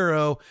Clarence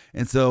Darrow.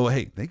 And so,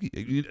 hey, thank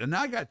you. And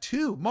now I got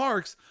 2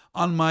 marks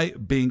on my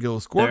bingo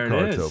scorecard.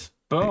 There it is. So,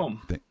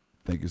 boom. Hey,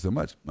 thank you so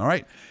much. All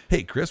right.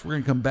 Hey, Chris, we're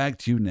going to come back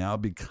to you now,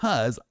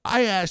 because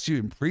I asked you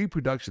in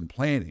pre-production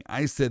planning.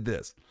 I said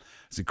this.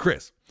 I said,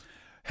 Chris,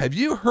 have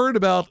you heard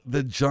about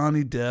the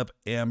Johnny Depp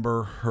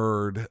Amber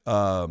Heard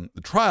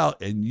trial?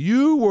 And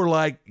you were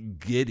like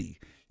giddy.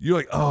 You're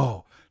like,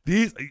 oh,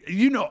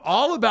 you know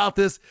all about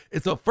this.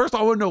 And so first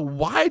I want to know,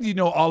 why do you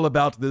know all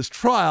about this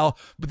trial?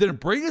 But then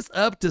bring us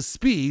up to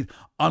speed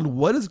on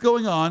what is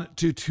going on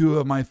to 2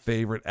 of my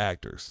favorite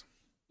actors.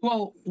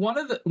 Well, one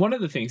of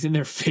the things in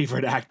their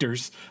favorite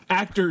actors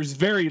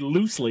very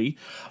loosely.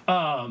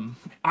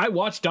 I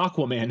watched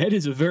Aquaman. That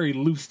is a very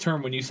loose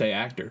term when you say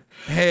actor.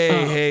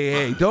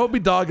 Hey, don't be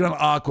dogging on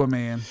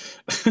Aquaman.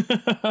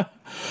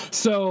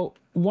 So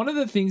one of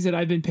the things that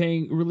I've been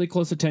paying really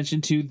close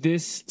attention to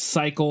this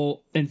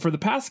cycle, and for the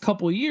past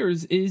couple of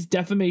years, is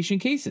defamation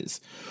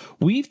cases.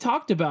 We've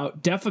talked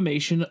about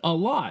defamation a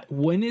lot.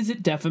 When is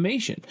it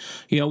defamation?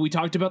 We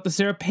talked about the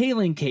Sarah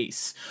Palin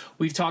case.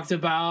 We've talked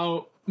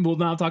about, we'll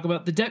now talk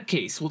about the Depp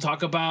case. We'll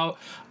talk about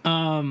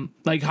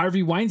like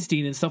Harvey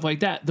Weinstein and stuff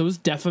like that. Those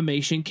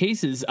defamation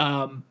cases,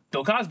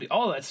 Bill Cosby,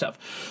 all of that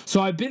stuff.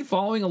 So I've been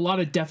following a lot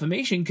of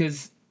defamation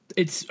because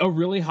it's a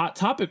really hot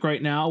topic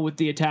right now with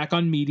the attack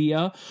on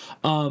media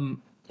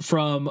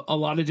from a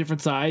lot of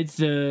different sides,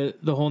 the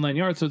whole 9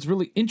 yards. So it's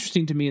really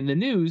interesting to me in the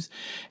news.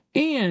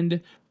 And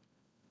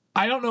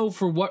I don't know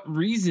for what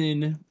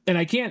reason, and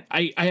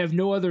I have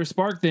no other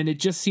spark than it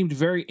just seemed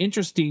very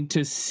interesting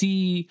to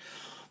see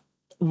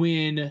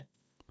when,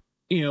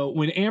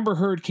 when Amber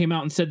Heard came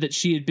out and said that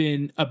she had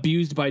been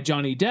abused by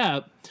Johnny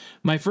Depp.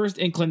 My first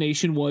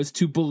inclination was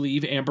to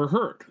believe Amber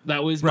Heard.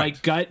 That was my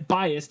gut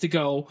bias to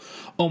go,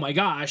 oh my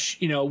gosh,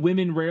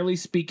 women rarely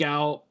speak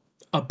out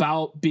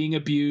about being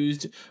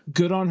abused.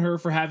 Good on her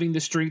for having the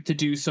strength to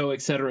do so,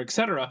 et cetera, et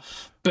cetera.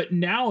 But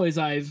now as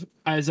I've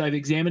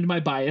examined my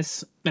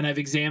bias and I've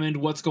examined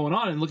what's going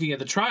on and looking at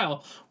the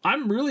trial,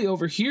 I'm really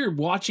over here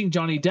watching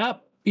Johnny Depp,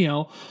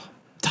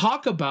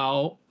 talk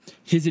about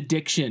his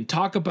addiction,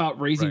 talk about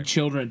raising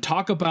children,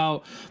 talk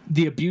about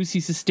the abuse he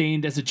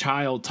sustained as a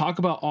child, talk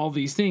about all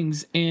these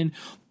things. And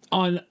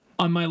on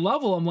my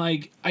level, I'm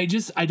like, I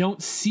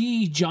don't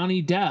see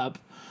Johnny Depp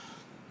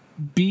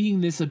being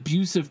this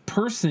abusive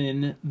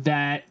person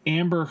that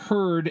Amber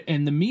Heard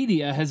and the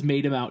media has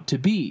made him out to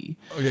be.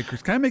 Okay,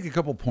 Chris, can I make a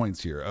couple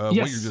points here of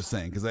what you're just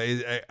saying? Because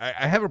I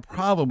have a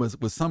problem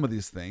with some of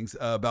these things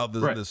about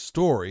the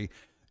story.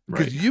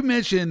 Because you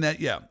mentioned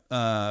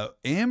that,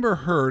 Amber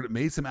Heard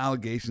made some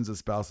allegations of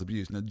spouse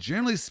abuse. Now,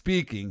 generally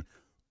speaking,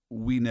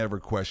 we never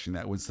question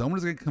that. When someone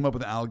is going to come up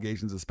with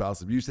allegations of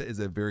spouse abuse, that is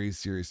a very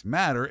serious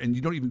matter, and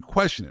you don't even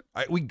question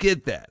it. We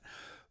get that.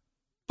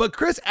 But,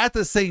 Chris, at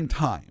the same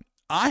time,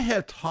 I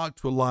have talked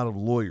to a lot of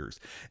lawyers,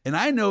 and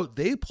I know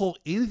they pull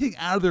anything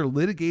out of their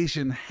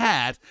litigation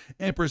hat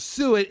and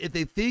pursue it if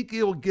they think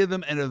it will give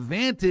them an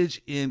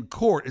advantage in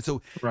court. And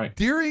so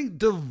during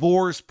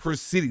divorce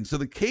proceedings, so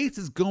the case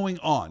is going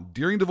on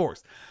during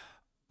divorce,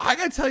 I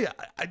got to tell you,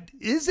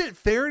 is it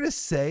fair to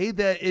say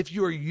that if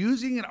you are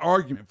using an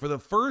argument for the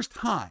first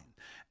time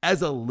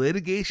as a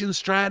litigation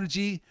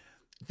strategy,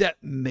 that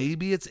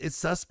maybe it's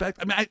suspect?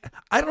 I mean,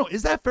 I don't know.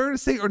 Is that fair to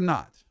say or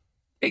not?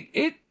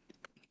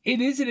 It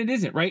is and it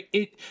isn't, right?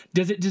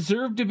 Does it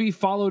deserve to be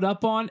followed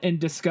up on and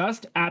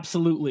discussed?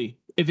 Absolutely.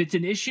 If it's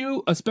an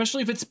issue,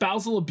 especially if it's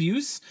spousal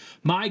abuse,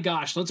 my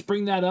gosh, let's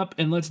bring that up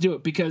and let's do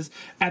it. Because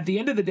at the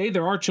end of the day,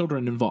 there are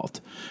children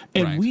involved.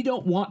 And we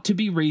don't want to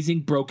be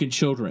raising broken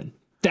children.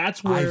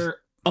 That's where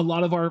a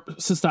lot of our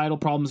societal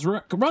problems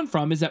run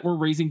from, is that we're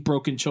raising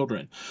broken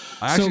children.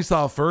 I actually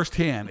saw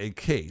firsthand a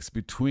case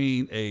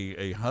between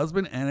a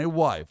husband and a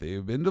wife.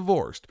 They've been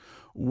divorced,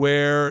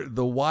 where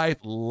the wife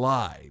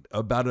lied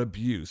about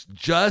abuse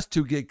just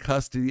to get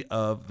custody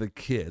of the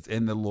kids.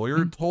 And the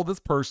lawyer told this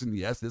person,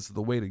 yes, this is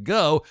the way to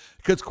go,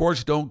 because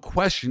courts don't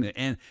question it.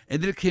 And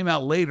then it came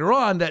out later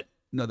on that,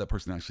 no, that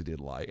person actually did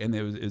lie. And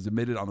it was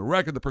admitted on the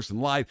record the person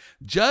lied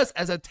just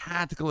as a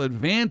tactical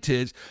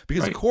advantage,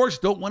 because the courts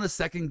don't want to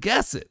second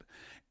guess it.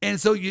 And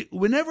so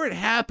whenever it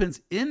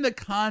happens in the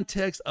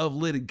context of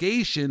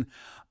litigation,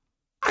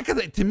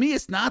 to me,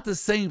 it's not the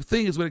same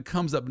thing as when it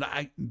comes up.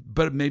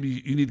 But maybe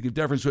you need to give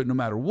deference to it no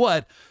matter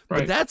what.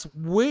 But that's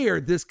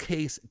where this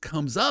case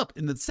comes up.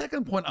 And the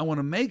second point I want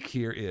to make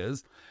here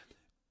is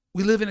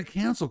we live in a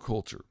cancel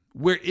culture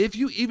where if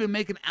you even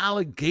make an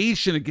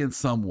allegation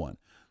against someone,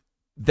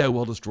 that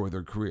will destroy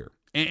their career.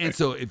 And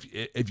so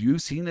if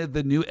you've seen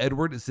the new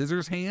Edward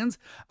Scissorhands,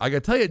 I got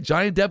to tell you,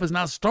 Johnny Depp is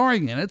not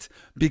starring in it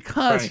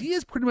because he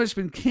has pretty much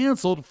been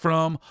canceled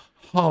from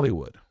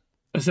Hollywood.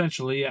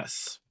 Essentially,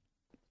 yes.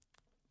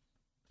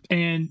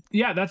 And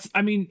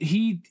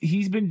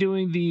he's been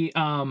doing the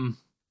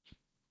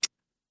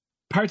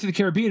Pirates of the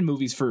Caribbean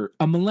movies for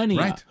a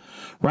millennia,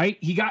 right?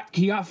 He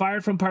got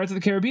fired from Pirates of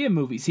the Caribbean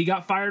movies. He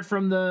got fired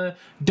from the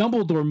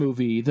Dumbledore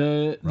movie,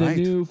 the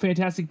new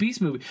Fantastic Beasts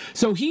movie.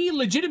 So he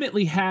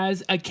legitimately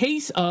has a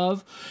case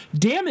of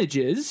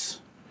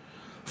damages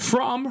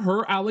from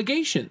her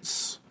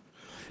allegations.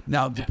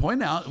 Now, to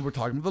point out, we're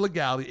talking about the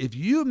legality. If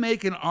you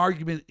make an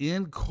argument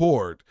in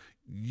court,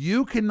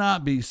 you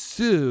cannot be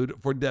sued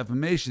for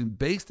defamation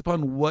based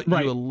upon what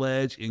you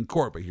allege in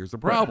court. But here's the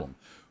problem.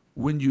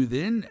 When you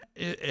then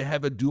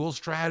have a dual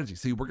strategy.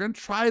 See, we're going to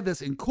try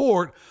this in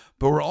court,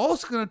 but we're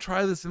also going to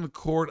try this in the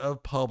court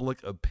of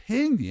public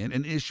opinion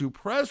and issue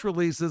press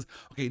releases.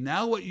 Okay,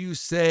 now what you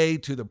say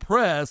to the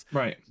press,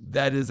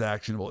 that is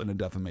actionable in a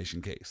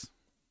defamation case.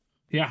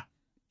 Yeah.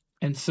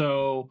 And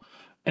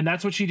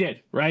that's what she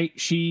did, right?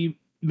 She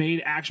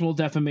made actual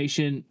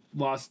defamation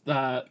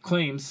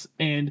claims,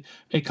 and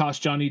it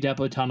cost Johnny Depp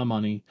a ton of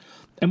money.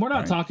 And we're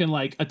not talking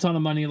like a ton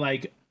of money,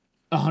 like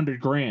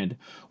 $100,000.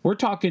 We're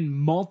talking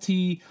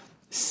multi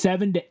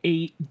 7 to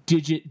 8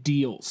 digit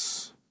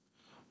deals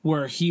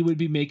where he would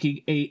be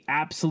making a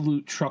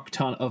absolute truck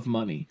ton of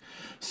money.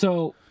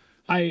 So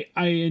I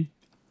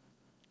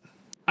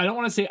don't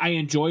want to say I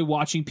enjoy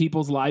watching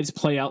people's lives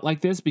play out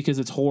like this because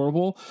it's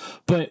horrible,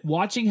 but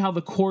watching how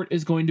the court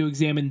is going to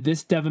examine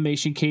this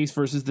defamation case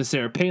versus the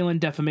Sarah Palin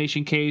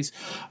defamation case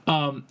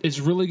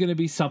is really going to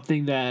be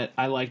something that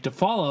I like to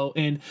follow.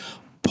 And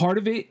part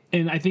of it,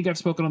 and I think I've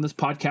spoken on this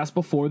podcast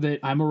before, that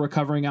I'm a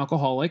recovering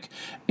alcoholic,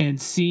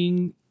 and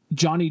seeing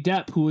Johnny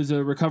Depp, who is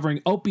a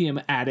recovering opium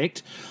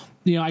addict,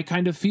 I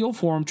kind of feel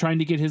for him trying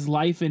to get his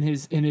life and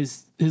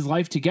his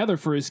life together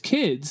for his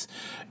kids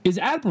is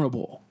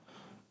admirable.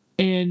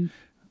 And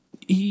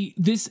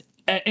this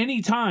at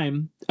any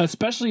time,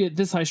 especially at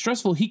this high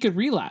stressful, he could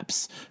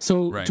relapse.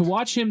 So Right. to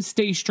watch him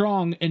stay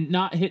strong and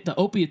not hit the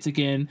opiates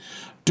again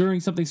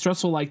during something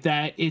stressful like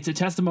that, it's a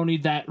testimony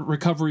that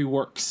recovery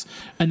works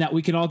and that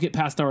we can all get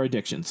past our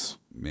addictions.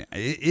 Man,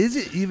 is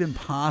it even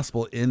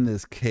possible in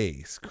this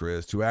case,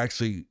 Chris, to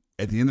actually,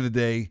 at the end of the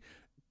day,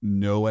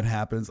 know what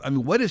happens? I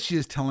mean, what if she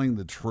is telling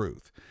the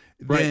truth?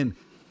 Right. Then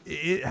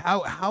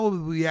how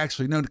would we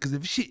actually know? Because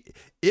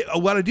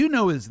what I do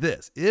know is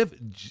this: if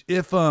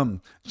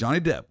Johnny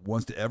Depp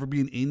wants to ever be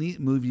in any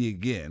movie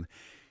again,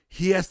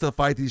 he has to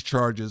fight these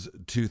charges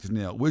tooth and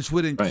nail, which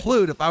would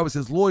include, if I was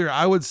his lawyer,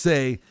 I would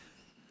say,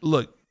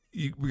 look,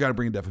 we got to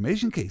bring a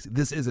defamation case.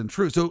 This isn't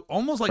true. So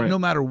almost like no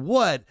matter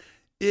what,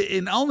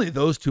 and only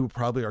those two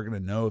probably are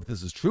going to know if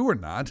this is true or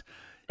not.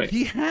 Right.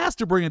 He has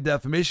to bring a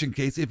defamation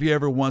case if he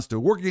ever wants to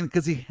work again,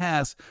 because he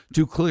has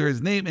to clear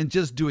his name, and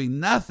just doing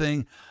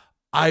nothing,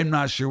 I'm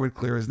not sure would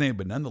clear his name.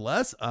 But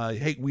nonetheless,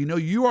 hey, we know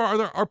you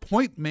are our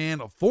point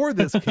man for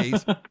this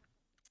case.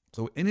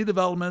 So any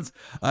developments,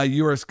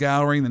 you are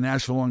scouring the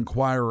Nashville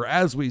Enquirer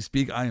as we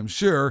speak, I am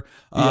sure,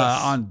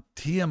 on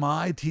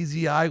TMI,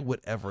 TZI,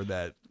 whatever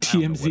that.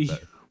 TMZ.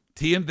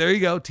 There you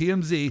go,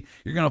 TMZ.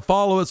 You're going to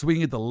follow us so we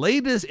can get the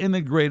latest and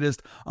the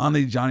greatest on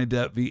the Johnny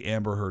Depp v.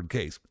 Amber Heard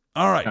case.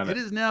 All right, it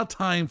is now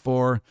time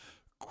for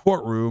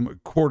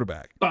Courtroom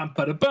Quarterback. Bum,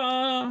 ba, da,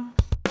 ba.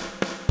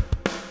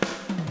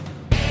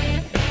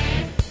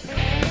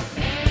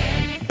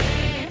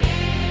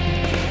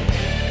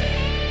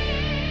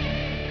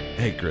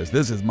 Hey, Chris,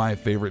 this is my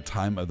favorite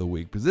time of the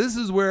week because this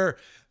is where,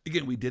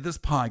 again, we did this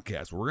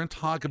podcast. We're going to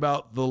talk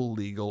about the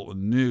legal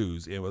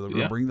news and we're going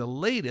to bring the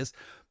latest.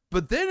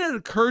 But then it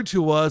occurred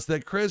to us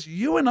that, Chris,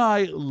 you and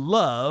I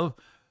love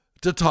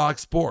to talk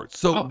sports.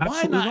 So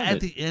why not at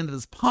the end of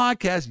this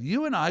podcast,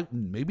 you and I,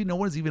 maybe no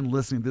one's even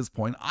listening at this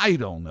point, I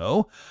don't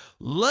know,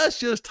 let's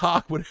just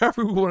talk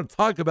whatever we want to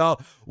talk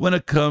about when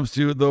it comes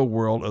to the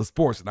world of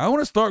sports. And I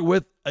want to start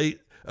with a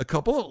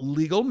couple of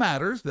legal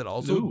matters that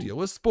also deal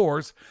with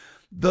sports.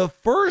 The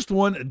first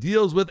one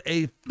deals with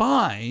a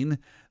fine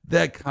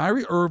that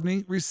Kyrie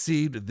Irving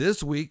received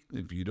this week.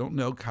 If you don't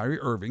know Kyrie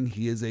Irving,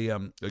 he is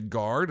a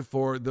guard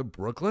for the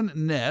Brooklyn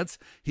Nets.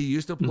 He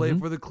used to play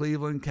for the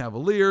Cleveland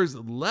Cavaliers.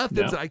 Left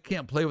it. I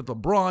can't play with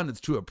LeBron. It's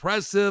too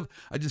oppressive.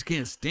 I just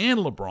can't stand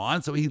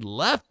LeBron. So he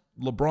left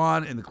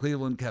LeBron and the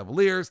Cleveland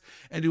Cavaliers,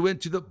 and he went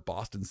to the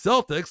Boston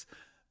Celtics.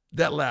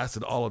 That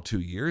lasted all of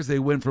 2 years. They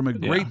went from a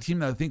great team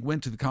that I think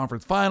went to the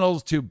conference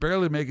finals to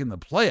barely making the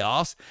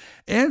playoffs.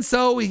 And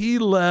so he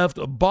left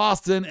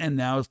Boston and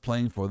now is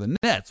playing for the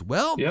Nets.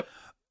 Well,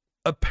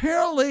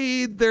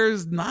 apparently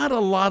there's not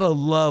a lot of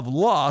love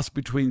lost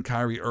between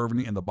Kyrie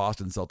Irving and the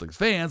Boston Celtics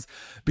fans,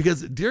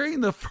 because during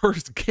the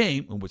first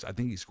game, in which I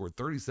think he scored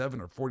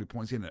 37 or 40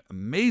 points, he had an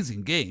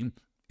amazing game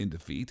in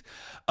defeat,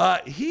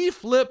 he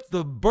flipped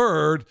the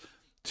bird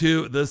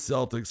to the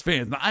Celtics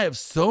fans. Now, I have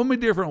so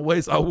many different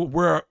ways I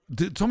want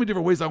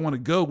to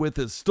go with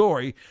this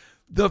story.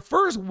 The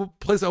first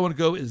place I want to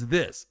go is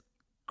this.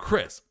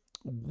 Chris,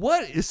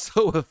 what is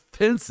so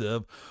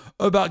offensive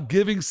about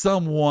giving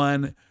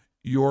someone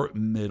your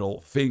middle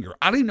finger?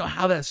 I don't even know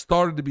how that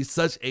started to be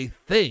such a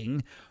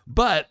thing,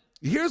 but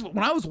here's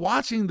when I was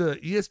watching the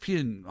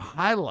ESPN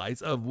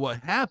highlights of what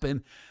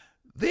happened,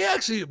 they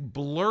actually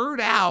blurred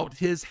out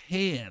his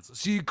hands,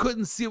 so you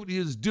couldn't see what he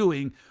was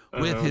doing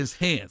with his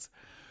hands.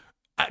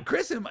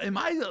 Chris, am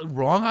I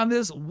wrong on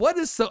this?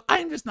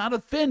 I'm just not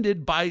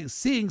offended by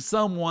seeing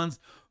someone's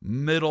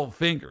middle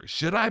finger.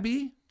 Should I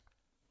be?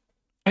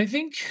 I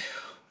think,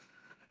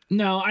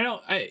 no, I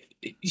don't.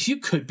 You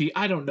could be.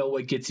 I don't know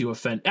what gets you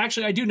offended.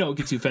 Actually, I do know what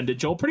gets you offended,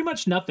 Joel. Pretty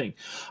much nothing.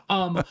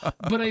 But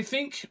I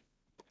think,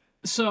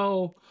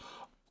 so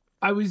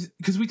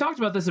because we talked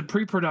about this in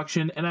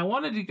pre-production, and I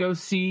wanted to go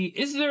see,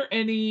 is there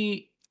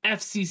any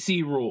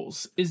FCC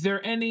rules? Is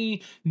there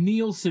any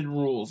Nielsen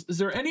rules? Is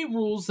there any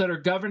rules that are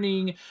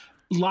governing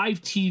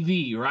live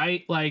TV,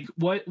 right? Like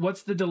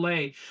what's the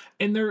delay?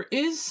 And there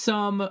is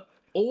some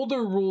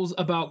older rules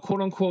about quote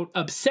unquote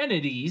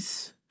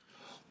obscenities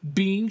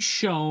being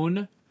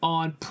shown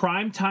on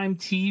primetime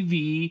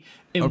TV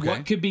and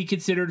what could be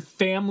considered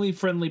family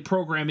friendly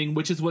programming,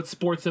 which is what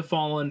sports have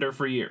fallen under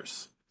for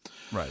years.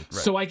 Right.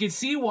 So I can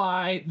see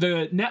why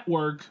the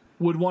network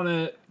would want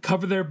to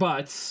cover their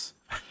butts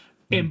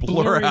and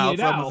blurring it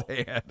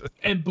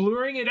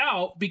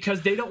out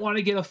because they don't want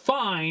to get a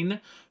fine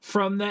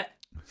from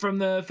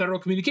the Federal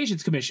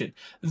Communications Commission.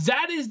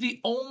 That is the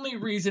only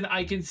reason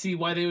I can see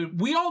why they would.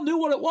 We all knew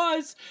what it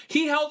was.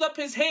 He held up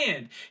his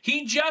hand,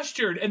 he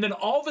gestured, and then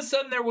all of a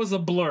sudden there was a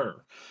blur.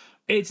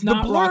 It's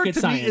not rocket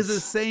science. Me is the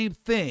same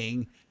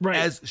thing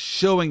as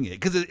showing it,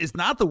 because it's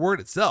not the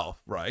word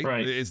itself, right?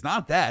 It's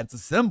not that. It's a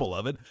symbol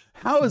of it.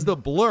 How is the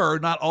blur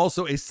not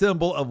also a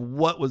symbol of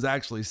what was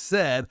actually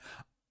said?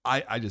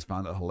 I just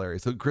found it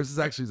hilarious. So Chris, is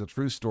actually a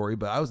true story,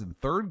 but I was in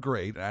third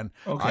grade and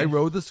I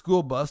rode the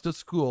school bus to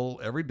school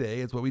every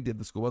day. It's what we did.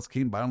 The school bus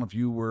came by. I don't know if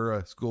you were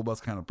a school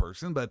bus kind of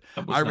person, but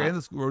I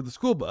rode the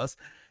school bus,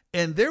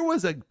 and there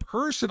was a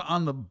person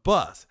on the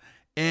bus,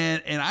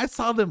 and I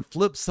saw them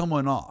flip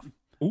someone off.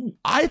 Ooh.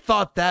 I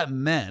thought that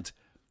meant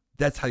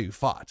that's how you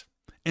fought.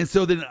 And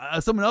so then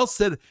someone else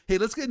said, hey,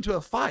 let's get into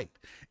a fight.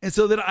 And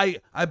so then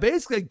I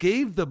basically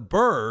gave the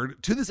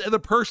bird to this other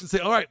person, say,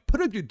 all right, put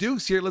up your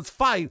dukes here, let's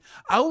fight.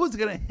 I was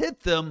going to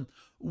hit them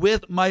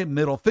with my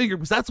middle finger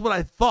because that's what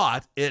I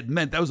thought it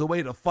meant. That was a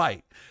way to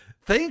fight.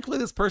 Thankfully,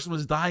 this person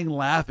was dying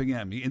laughing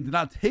at me and did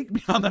not take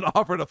me on that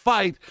offer to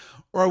fight,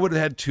 or I would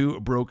have had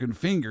 2 broken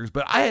fingers.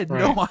 But I had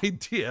no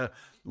idea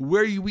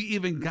where we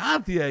even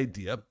got the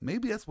idea.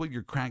 Maybe that's what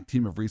your crack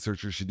team of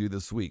researchers should do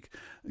this week.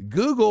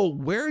 Google,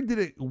 where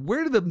did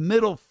the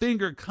middle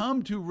finger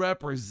come to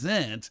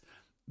represent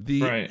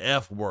the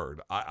F word?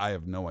 I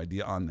have no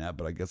idea on that,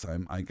 but I guess I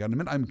gotta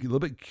admit, I'm a little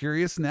bit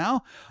curious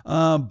now.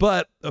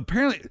 But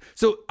apparently,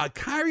 so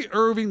Kyrie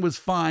Irving was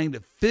fined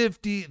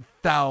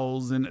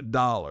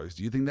 $50,000.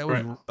 Do you think that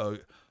was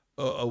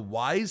a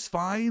wise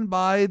fine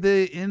by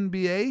the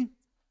NBA?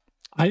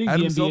 I think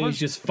Adam the NBA is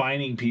just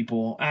fining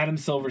people. Adam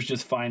Silver's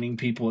just fining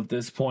people at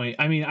this point.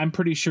 I mean, I'm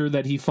pretty sure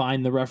that he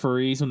fined the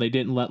referees when they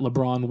didn't let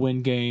LeBron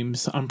win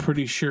games. I'm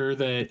pretty sure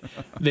that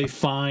they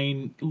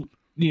fined,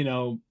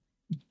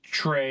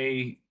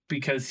 Trey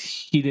because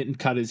he didn't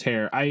cut his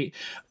hair.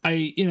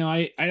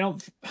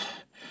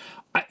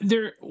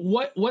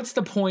 What's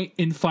the point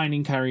in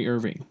finding Kyrie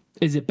Irving?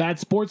 Is it bad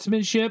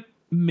sportsmanship?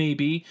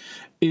 Maybe.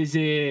 Is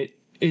it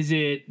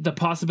the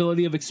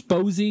possibility of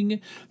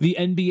exposing the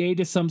NBA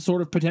to some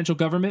sort of potential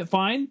government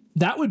fine?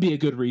 That would be a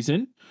good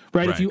reason,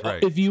 right? If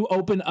you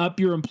open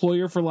up your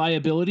employer for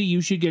liability,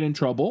 you should get in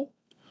trouble.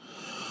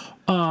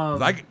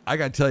 I got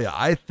to tell you,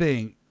 I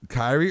think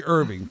Kyrie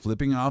Irving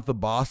flipping off the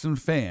Boston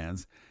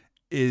fans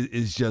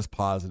is just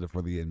positive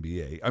for the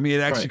NBA. I mean,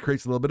 it actually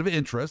creates a little bit of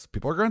interest.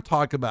 People are going to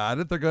talk about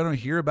it. They're going to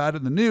hear about it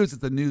in the news.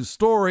 It's a news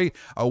story.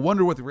 I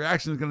wonder what the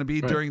reaction is going to be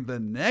during the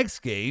next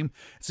game.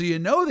 So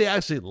they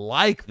actually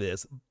like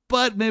this,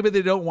 but maybe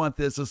they don't want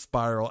this to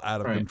spiral out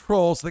of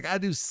control. So they got to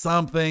do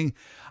something.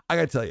 I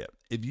got to tell you,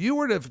 if you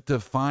were to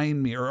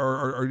find me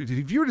or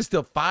if you were to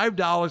steal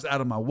 $5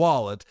 out of my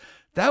wallet,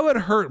 that would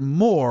hurt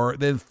more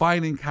than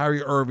finding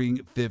Kyrie Irving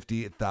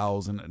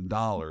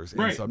 $50,000.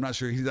 And so I'm not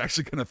sure he's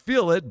actually going to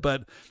feel it,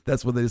 but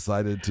that's what they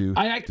decided to do.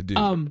 I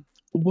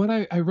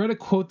read a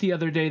quote the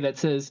other day that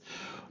says,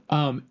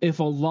 if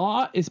a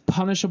law is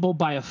punishable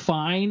by a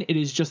fine, it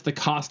is just the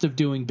cost of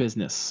doing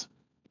business.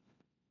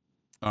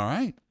 All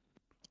right.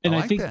 And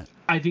I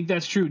think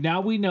that's true.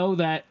 Now we know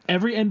that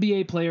every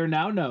NBA player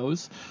now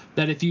knows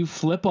that if you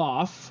flip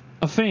off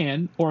a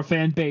fan or a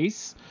fan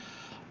base,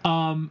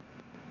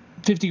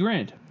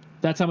 $50,000.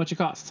 That's how much it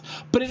costs.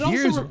 But it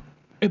also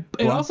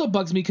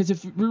bugs me because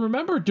if we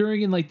remember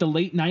during in like the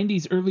late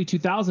 90s, early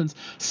 2000s,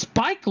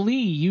 Spike Lee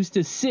used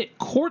to sit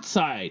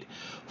courtside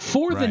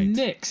for the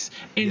Knicks,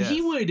 and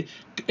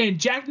and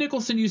Jack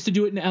Nicholson used to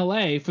do it in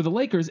LA for the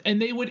Lakers,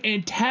 and they would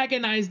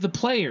antagonize the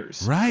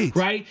players.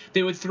 Right?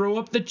 They would throw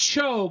up the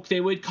choke, they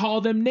would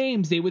call them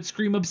names, they would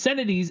scream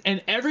obscenities,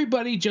 and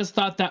everybody just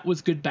thought that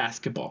was good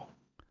basketball.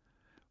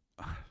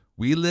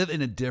 We live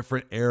in a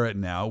different era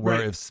now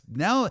where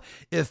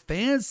if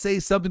fans say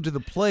something to the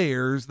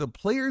players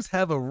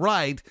have a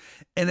right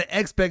and an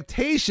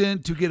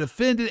expectation to get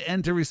offended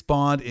and to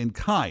respond in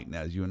kind.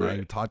 Now, as you and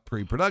I talked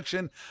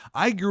pre-production,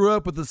 I grew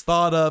up with this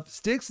thought of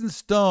sticks and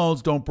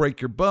stones don't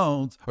break your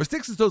bones, or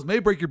sticks and stones may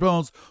break your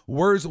bones,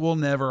 words will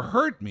never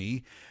hurt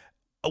me.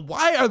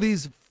 Why are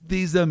these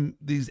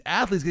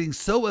athletes getting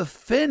so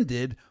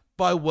offended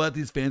by what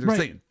these fans are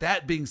saying?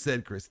 That being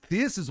said, Chris,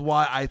 this is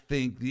why I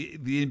think the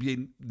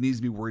NBA needs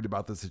to be worried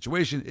about this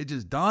situation. It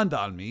just dawned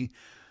on me.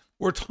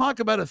 We're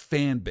talking about a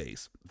fan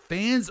base.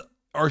 Fans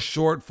are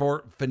short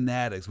for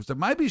fanatics, which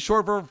might be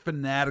short for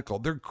fanatical.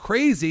 They're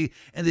crazy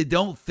and they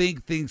don't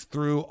think things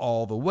through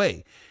all the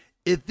way.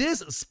 If this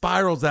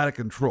spirals out of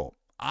control,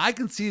 I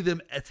can see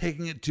them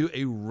taking it to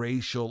a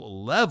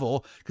racial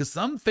level because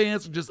some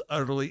fans are just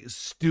utterly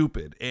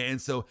stupid. And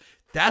so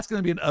that's going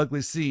to be an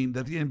ugly scene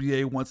that the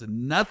NBA wants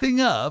nothing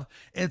of.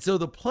 And so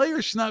the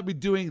players should not be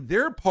doing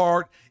their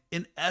part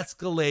in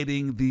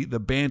escalating the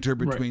banter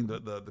between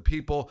the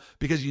people,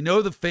 because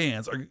the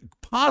fans are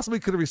possibly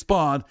could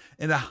respond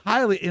in a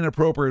highly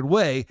inappropriate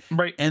way.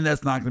 And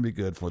that's not going to be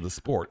good for the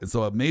sport. And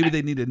so maybe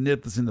they need to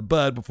nip this in the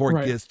bud before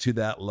it gets to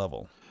that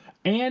level.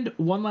 And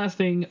one last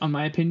thing, on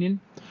my opinion,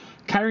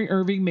 Kyrie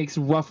Irving makes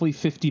roughly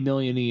 $50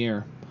 million a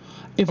year.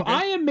 If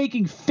I am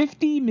making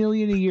 $50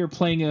 million a year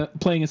playing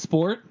a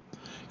sport,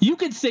 you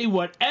can say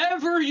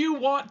whatever you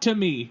want to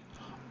me.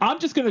 I'm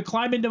just going to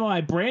climb into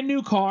my brand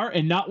new car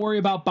and not worry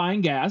about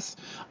buying gas.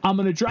 I'm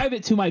going to drive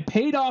it to my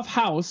paid off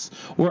house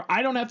where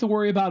I don't have to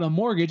worry about a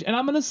mortgage. And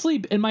I'm going to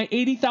sleep in my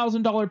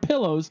 $80,000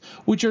 pillows,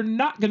 which are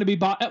not going to be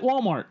bought at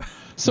Walmart.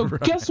 So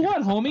guess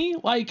what,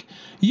 homie? Like,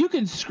 you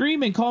can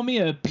scream and call me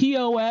a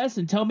POS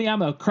and tell me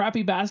I'm a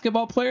crappy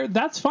basketball player.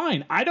 That's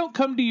fine. I don't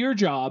come to your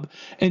job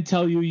and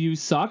tell you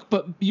suck,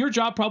 but your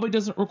job probably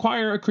doesn't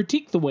require a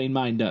critique the way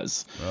mine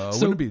does.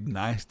 Wouldn't it be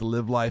nice to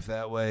live life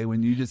that way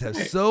when you just have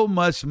so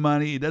much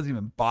money? It doesn't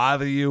even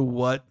bother you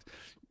what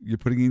you're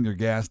putting in your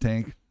gas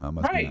tank. That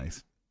must be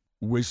nice.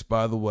 which,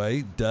 by the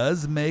way,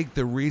 does make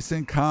the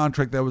recent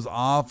contract that was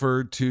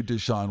offered to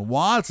Deshaun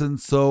Watson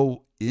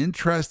so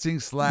interesting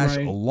 /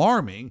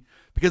 alarming,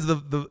 because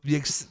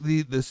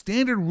the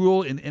standard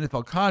rule in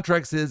NFL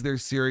contracts is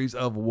there's series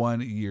of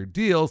 1-year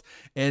deals,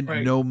 and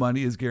no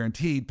money is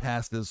guaranteed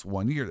past this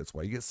 1 year. That's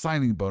why you get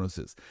signing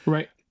bonuses.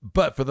 Right.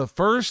 But for the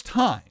first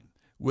time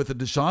with the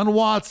Deshaun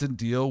Watson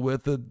deal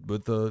with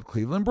the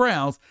Cleveland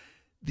Browns,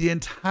 the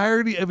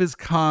entirety of his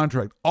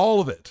contract,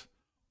 all of it,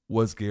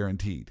 was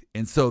guaranteed.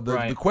 And so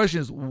the question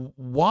is,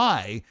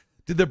 why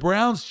did the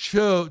Browns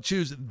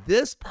choose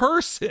this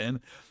person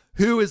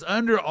who is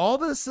under all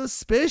the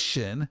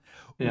suspicion?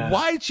 Yeah.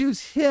 Why choose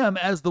him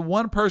as the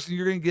one person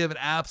you're going to give an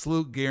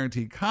absolute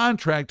guaranteed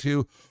contract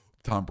to?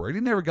 Tom Brady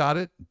never got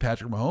it.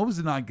 Patrick Mahomes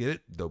did not get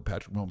it, though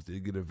Patrick Mahomes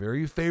did get a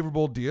very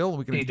favorable deal.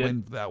 We can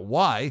explain that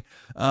why.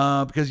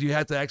 Because you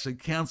had to actually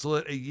cancel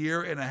it a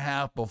year and a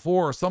half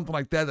before or something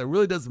like that. That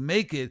really does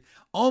make it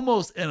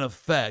almost, in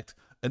effect,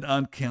 an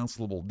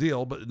uncancelable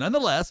deal. But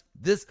nonetheless,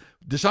 this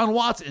Deshaun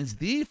Watson is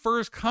the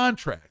first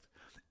contract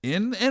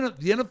in the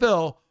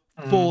NFL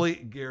fully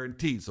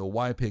guaranteed. So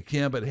why pick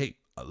him? But hey,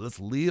 let's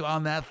leave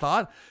on that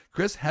thought.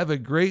 Chris, have a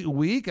great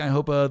week. I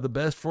hope the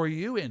best for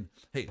you. And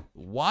hey,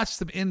 watch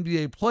some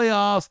NBA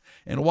playoffs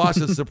and watch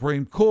the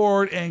Supreme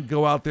Court and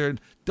go out there and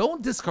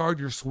don't discard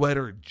your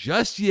sweater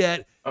just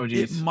yet. Oh,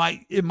 geez.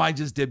 It might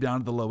just dip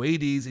down to the low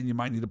 80s and you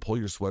might need to pull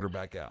your sweater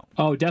back out.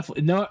 Oh,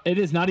 definitely. No, it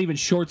is not even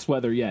shorts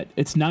weather yet.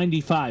 It's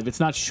 95. It's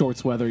not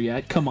shorts weather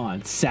yet. Come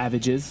on,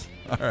 savages.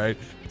 All right.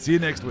 See you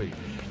next week.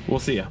 We'll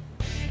see you.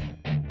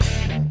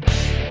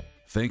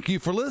 Thank you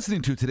for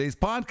listening to today's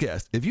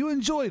podcast. If you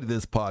enjoyed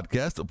this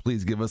podcast,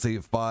 please give us a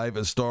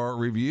 5-star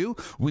review.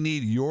 We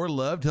need your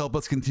love to help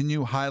us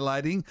continue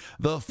highlighting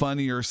the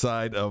funnier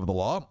side of the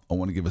law. I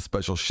want to give a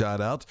special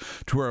shout out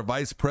to our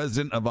Vice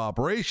President of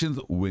Operations,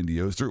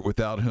 Wendy Oster,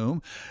 without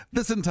whom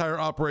this entire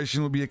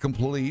operation would be a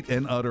complete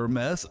and utter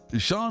mess.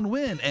 Sean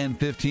Wynn and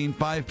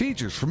 15-5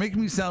 Features for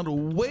making me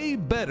sound way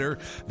better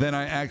than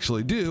I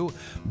actually do.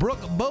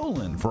 Brooke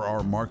Boland for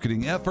our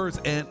marketing efforts,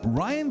 and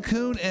Ryan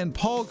Kuhn and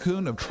Paul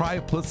Kuhn of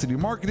Triplicity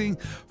Marketing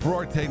for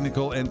our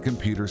technical and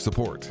computer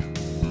support.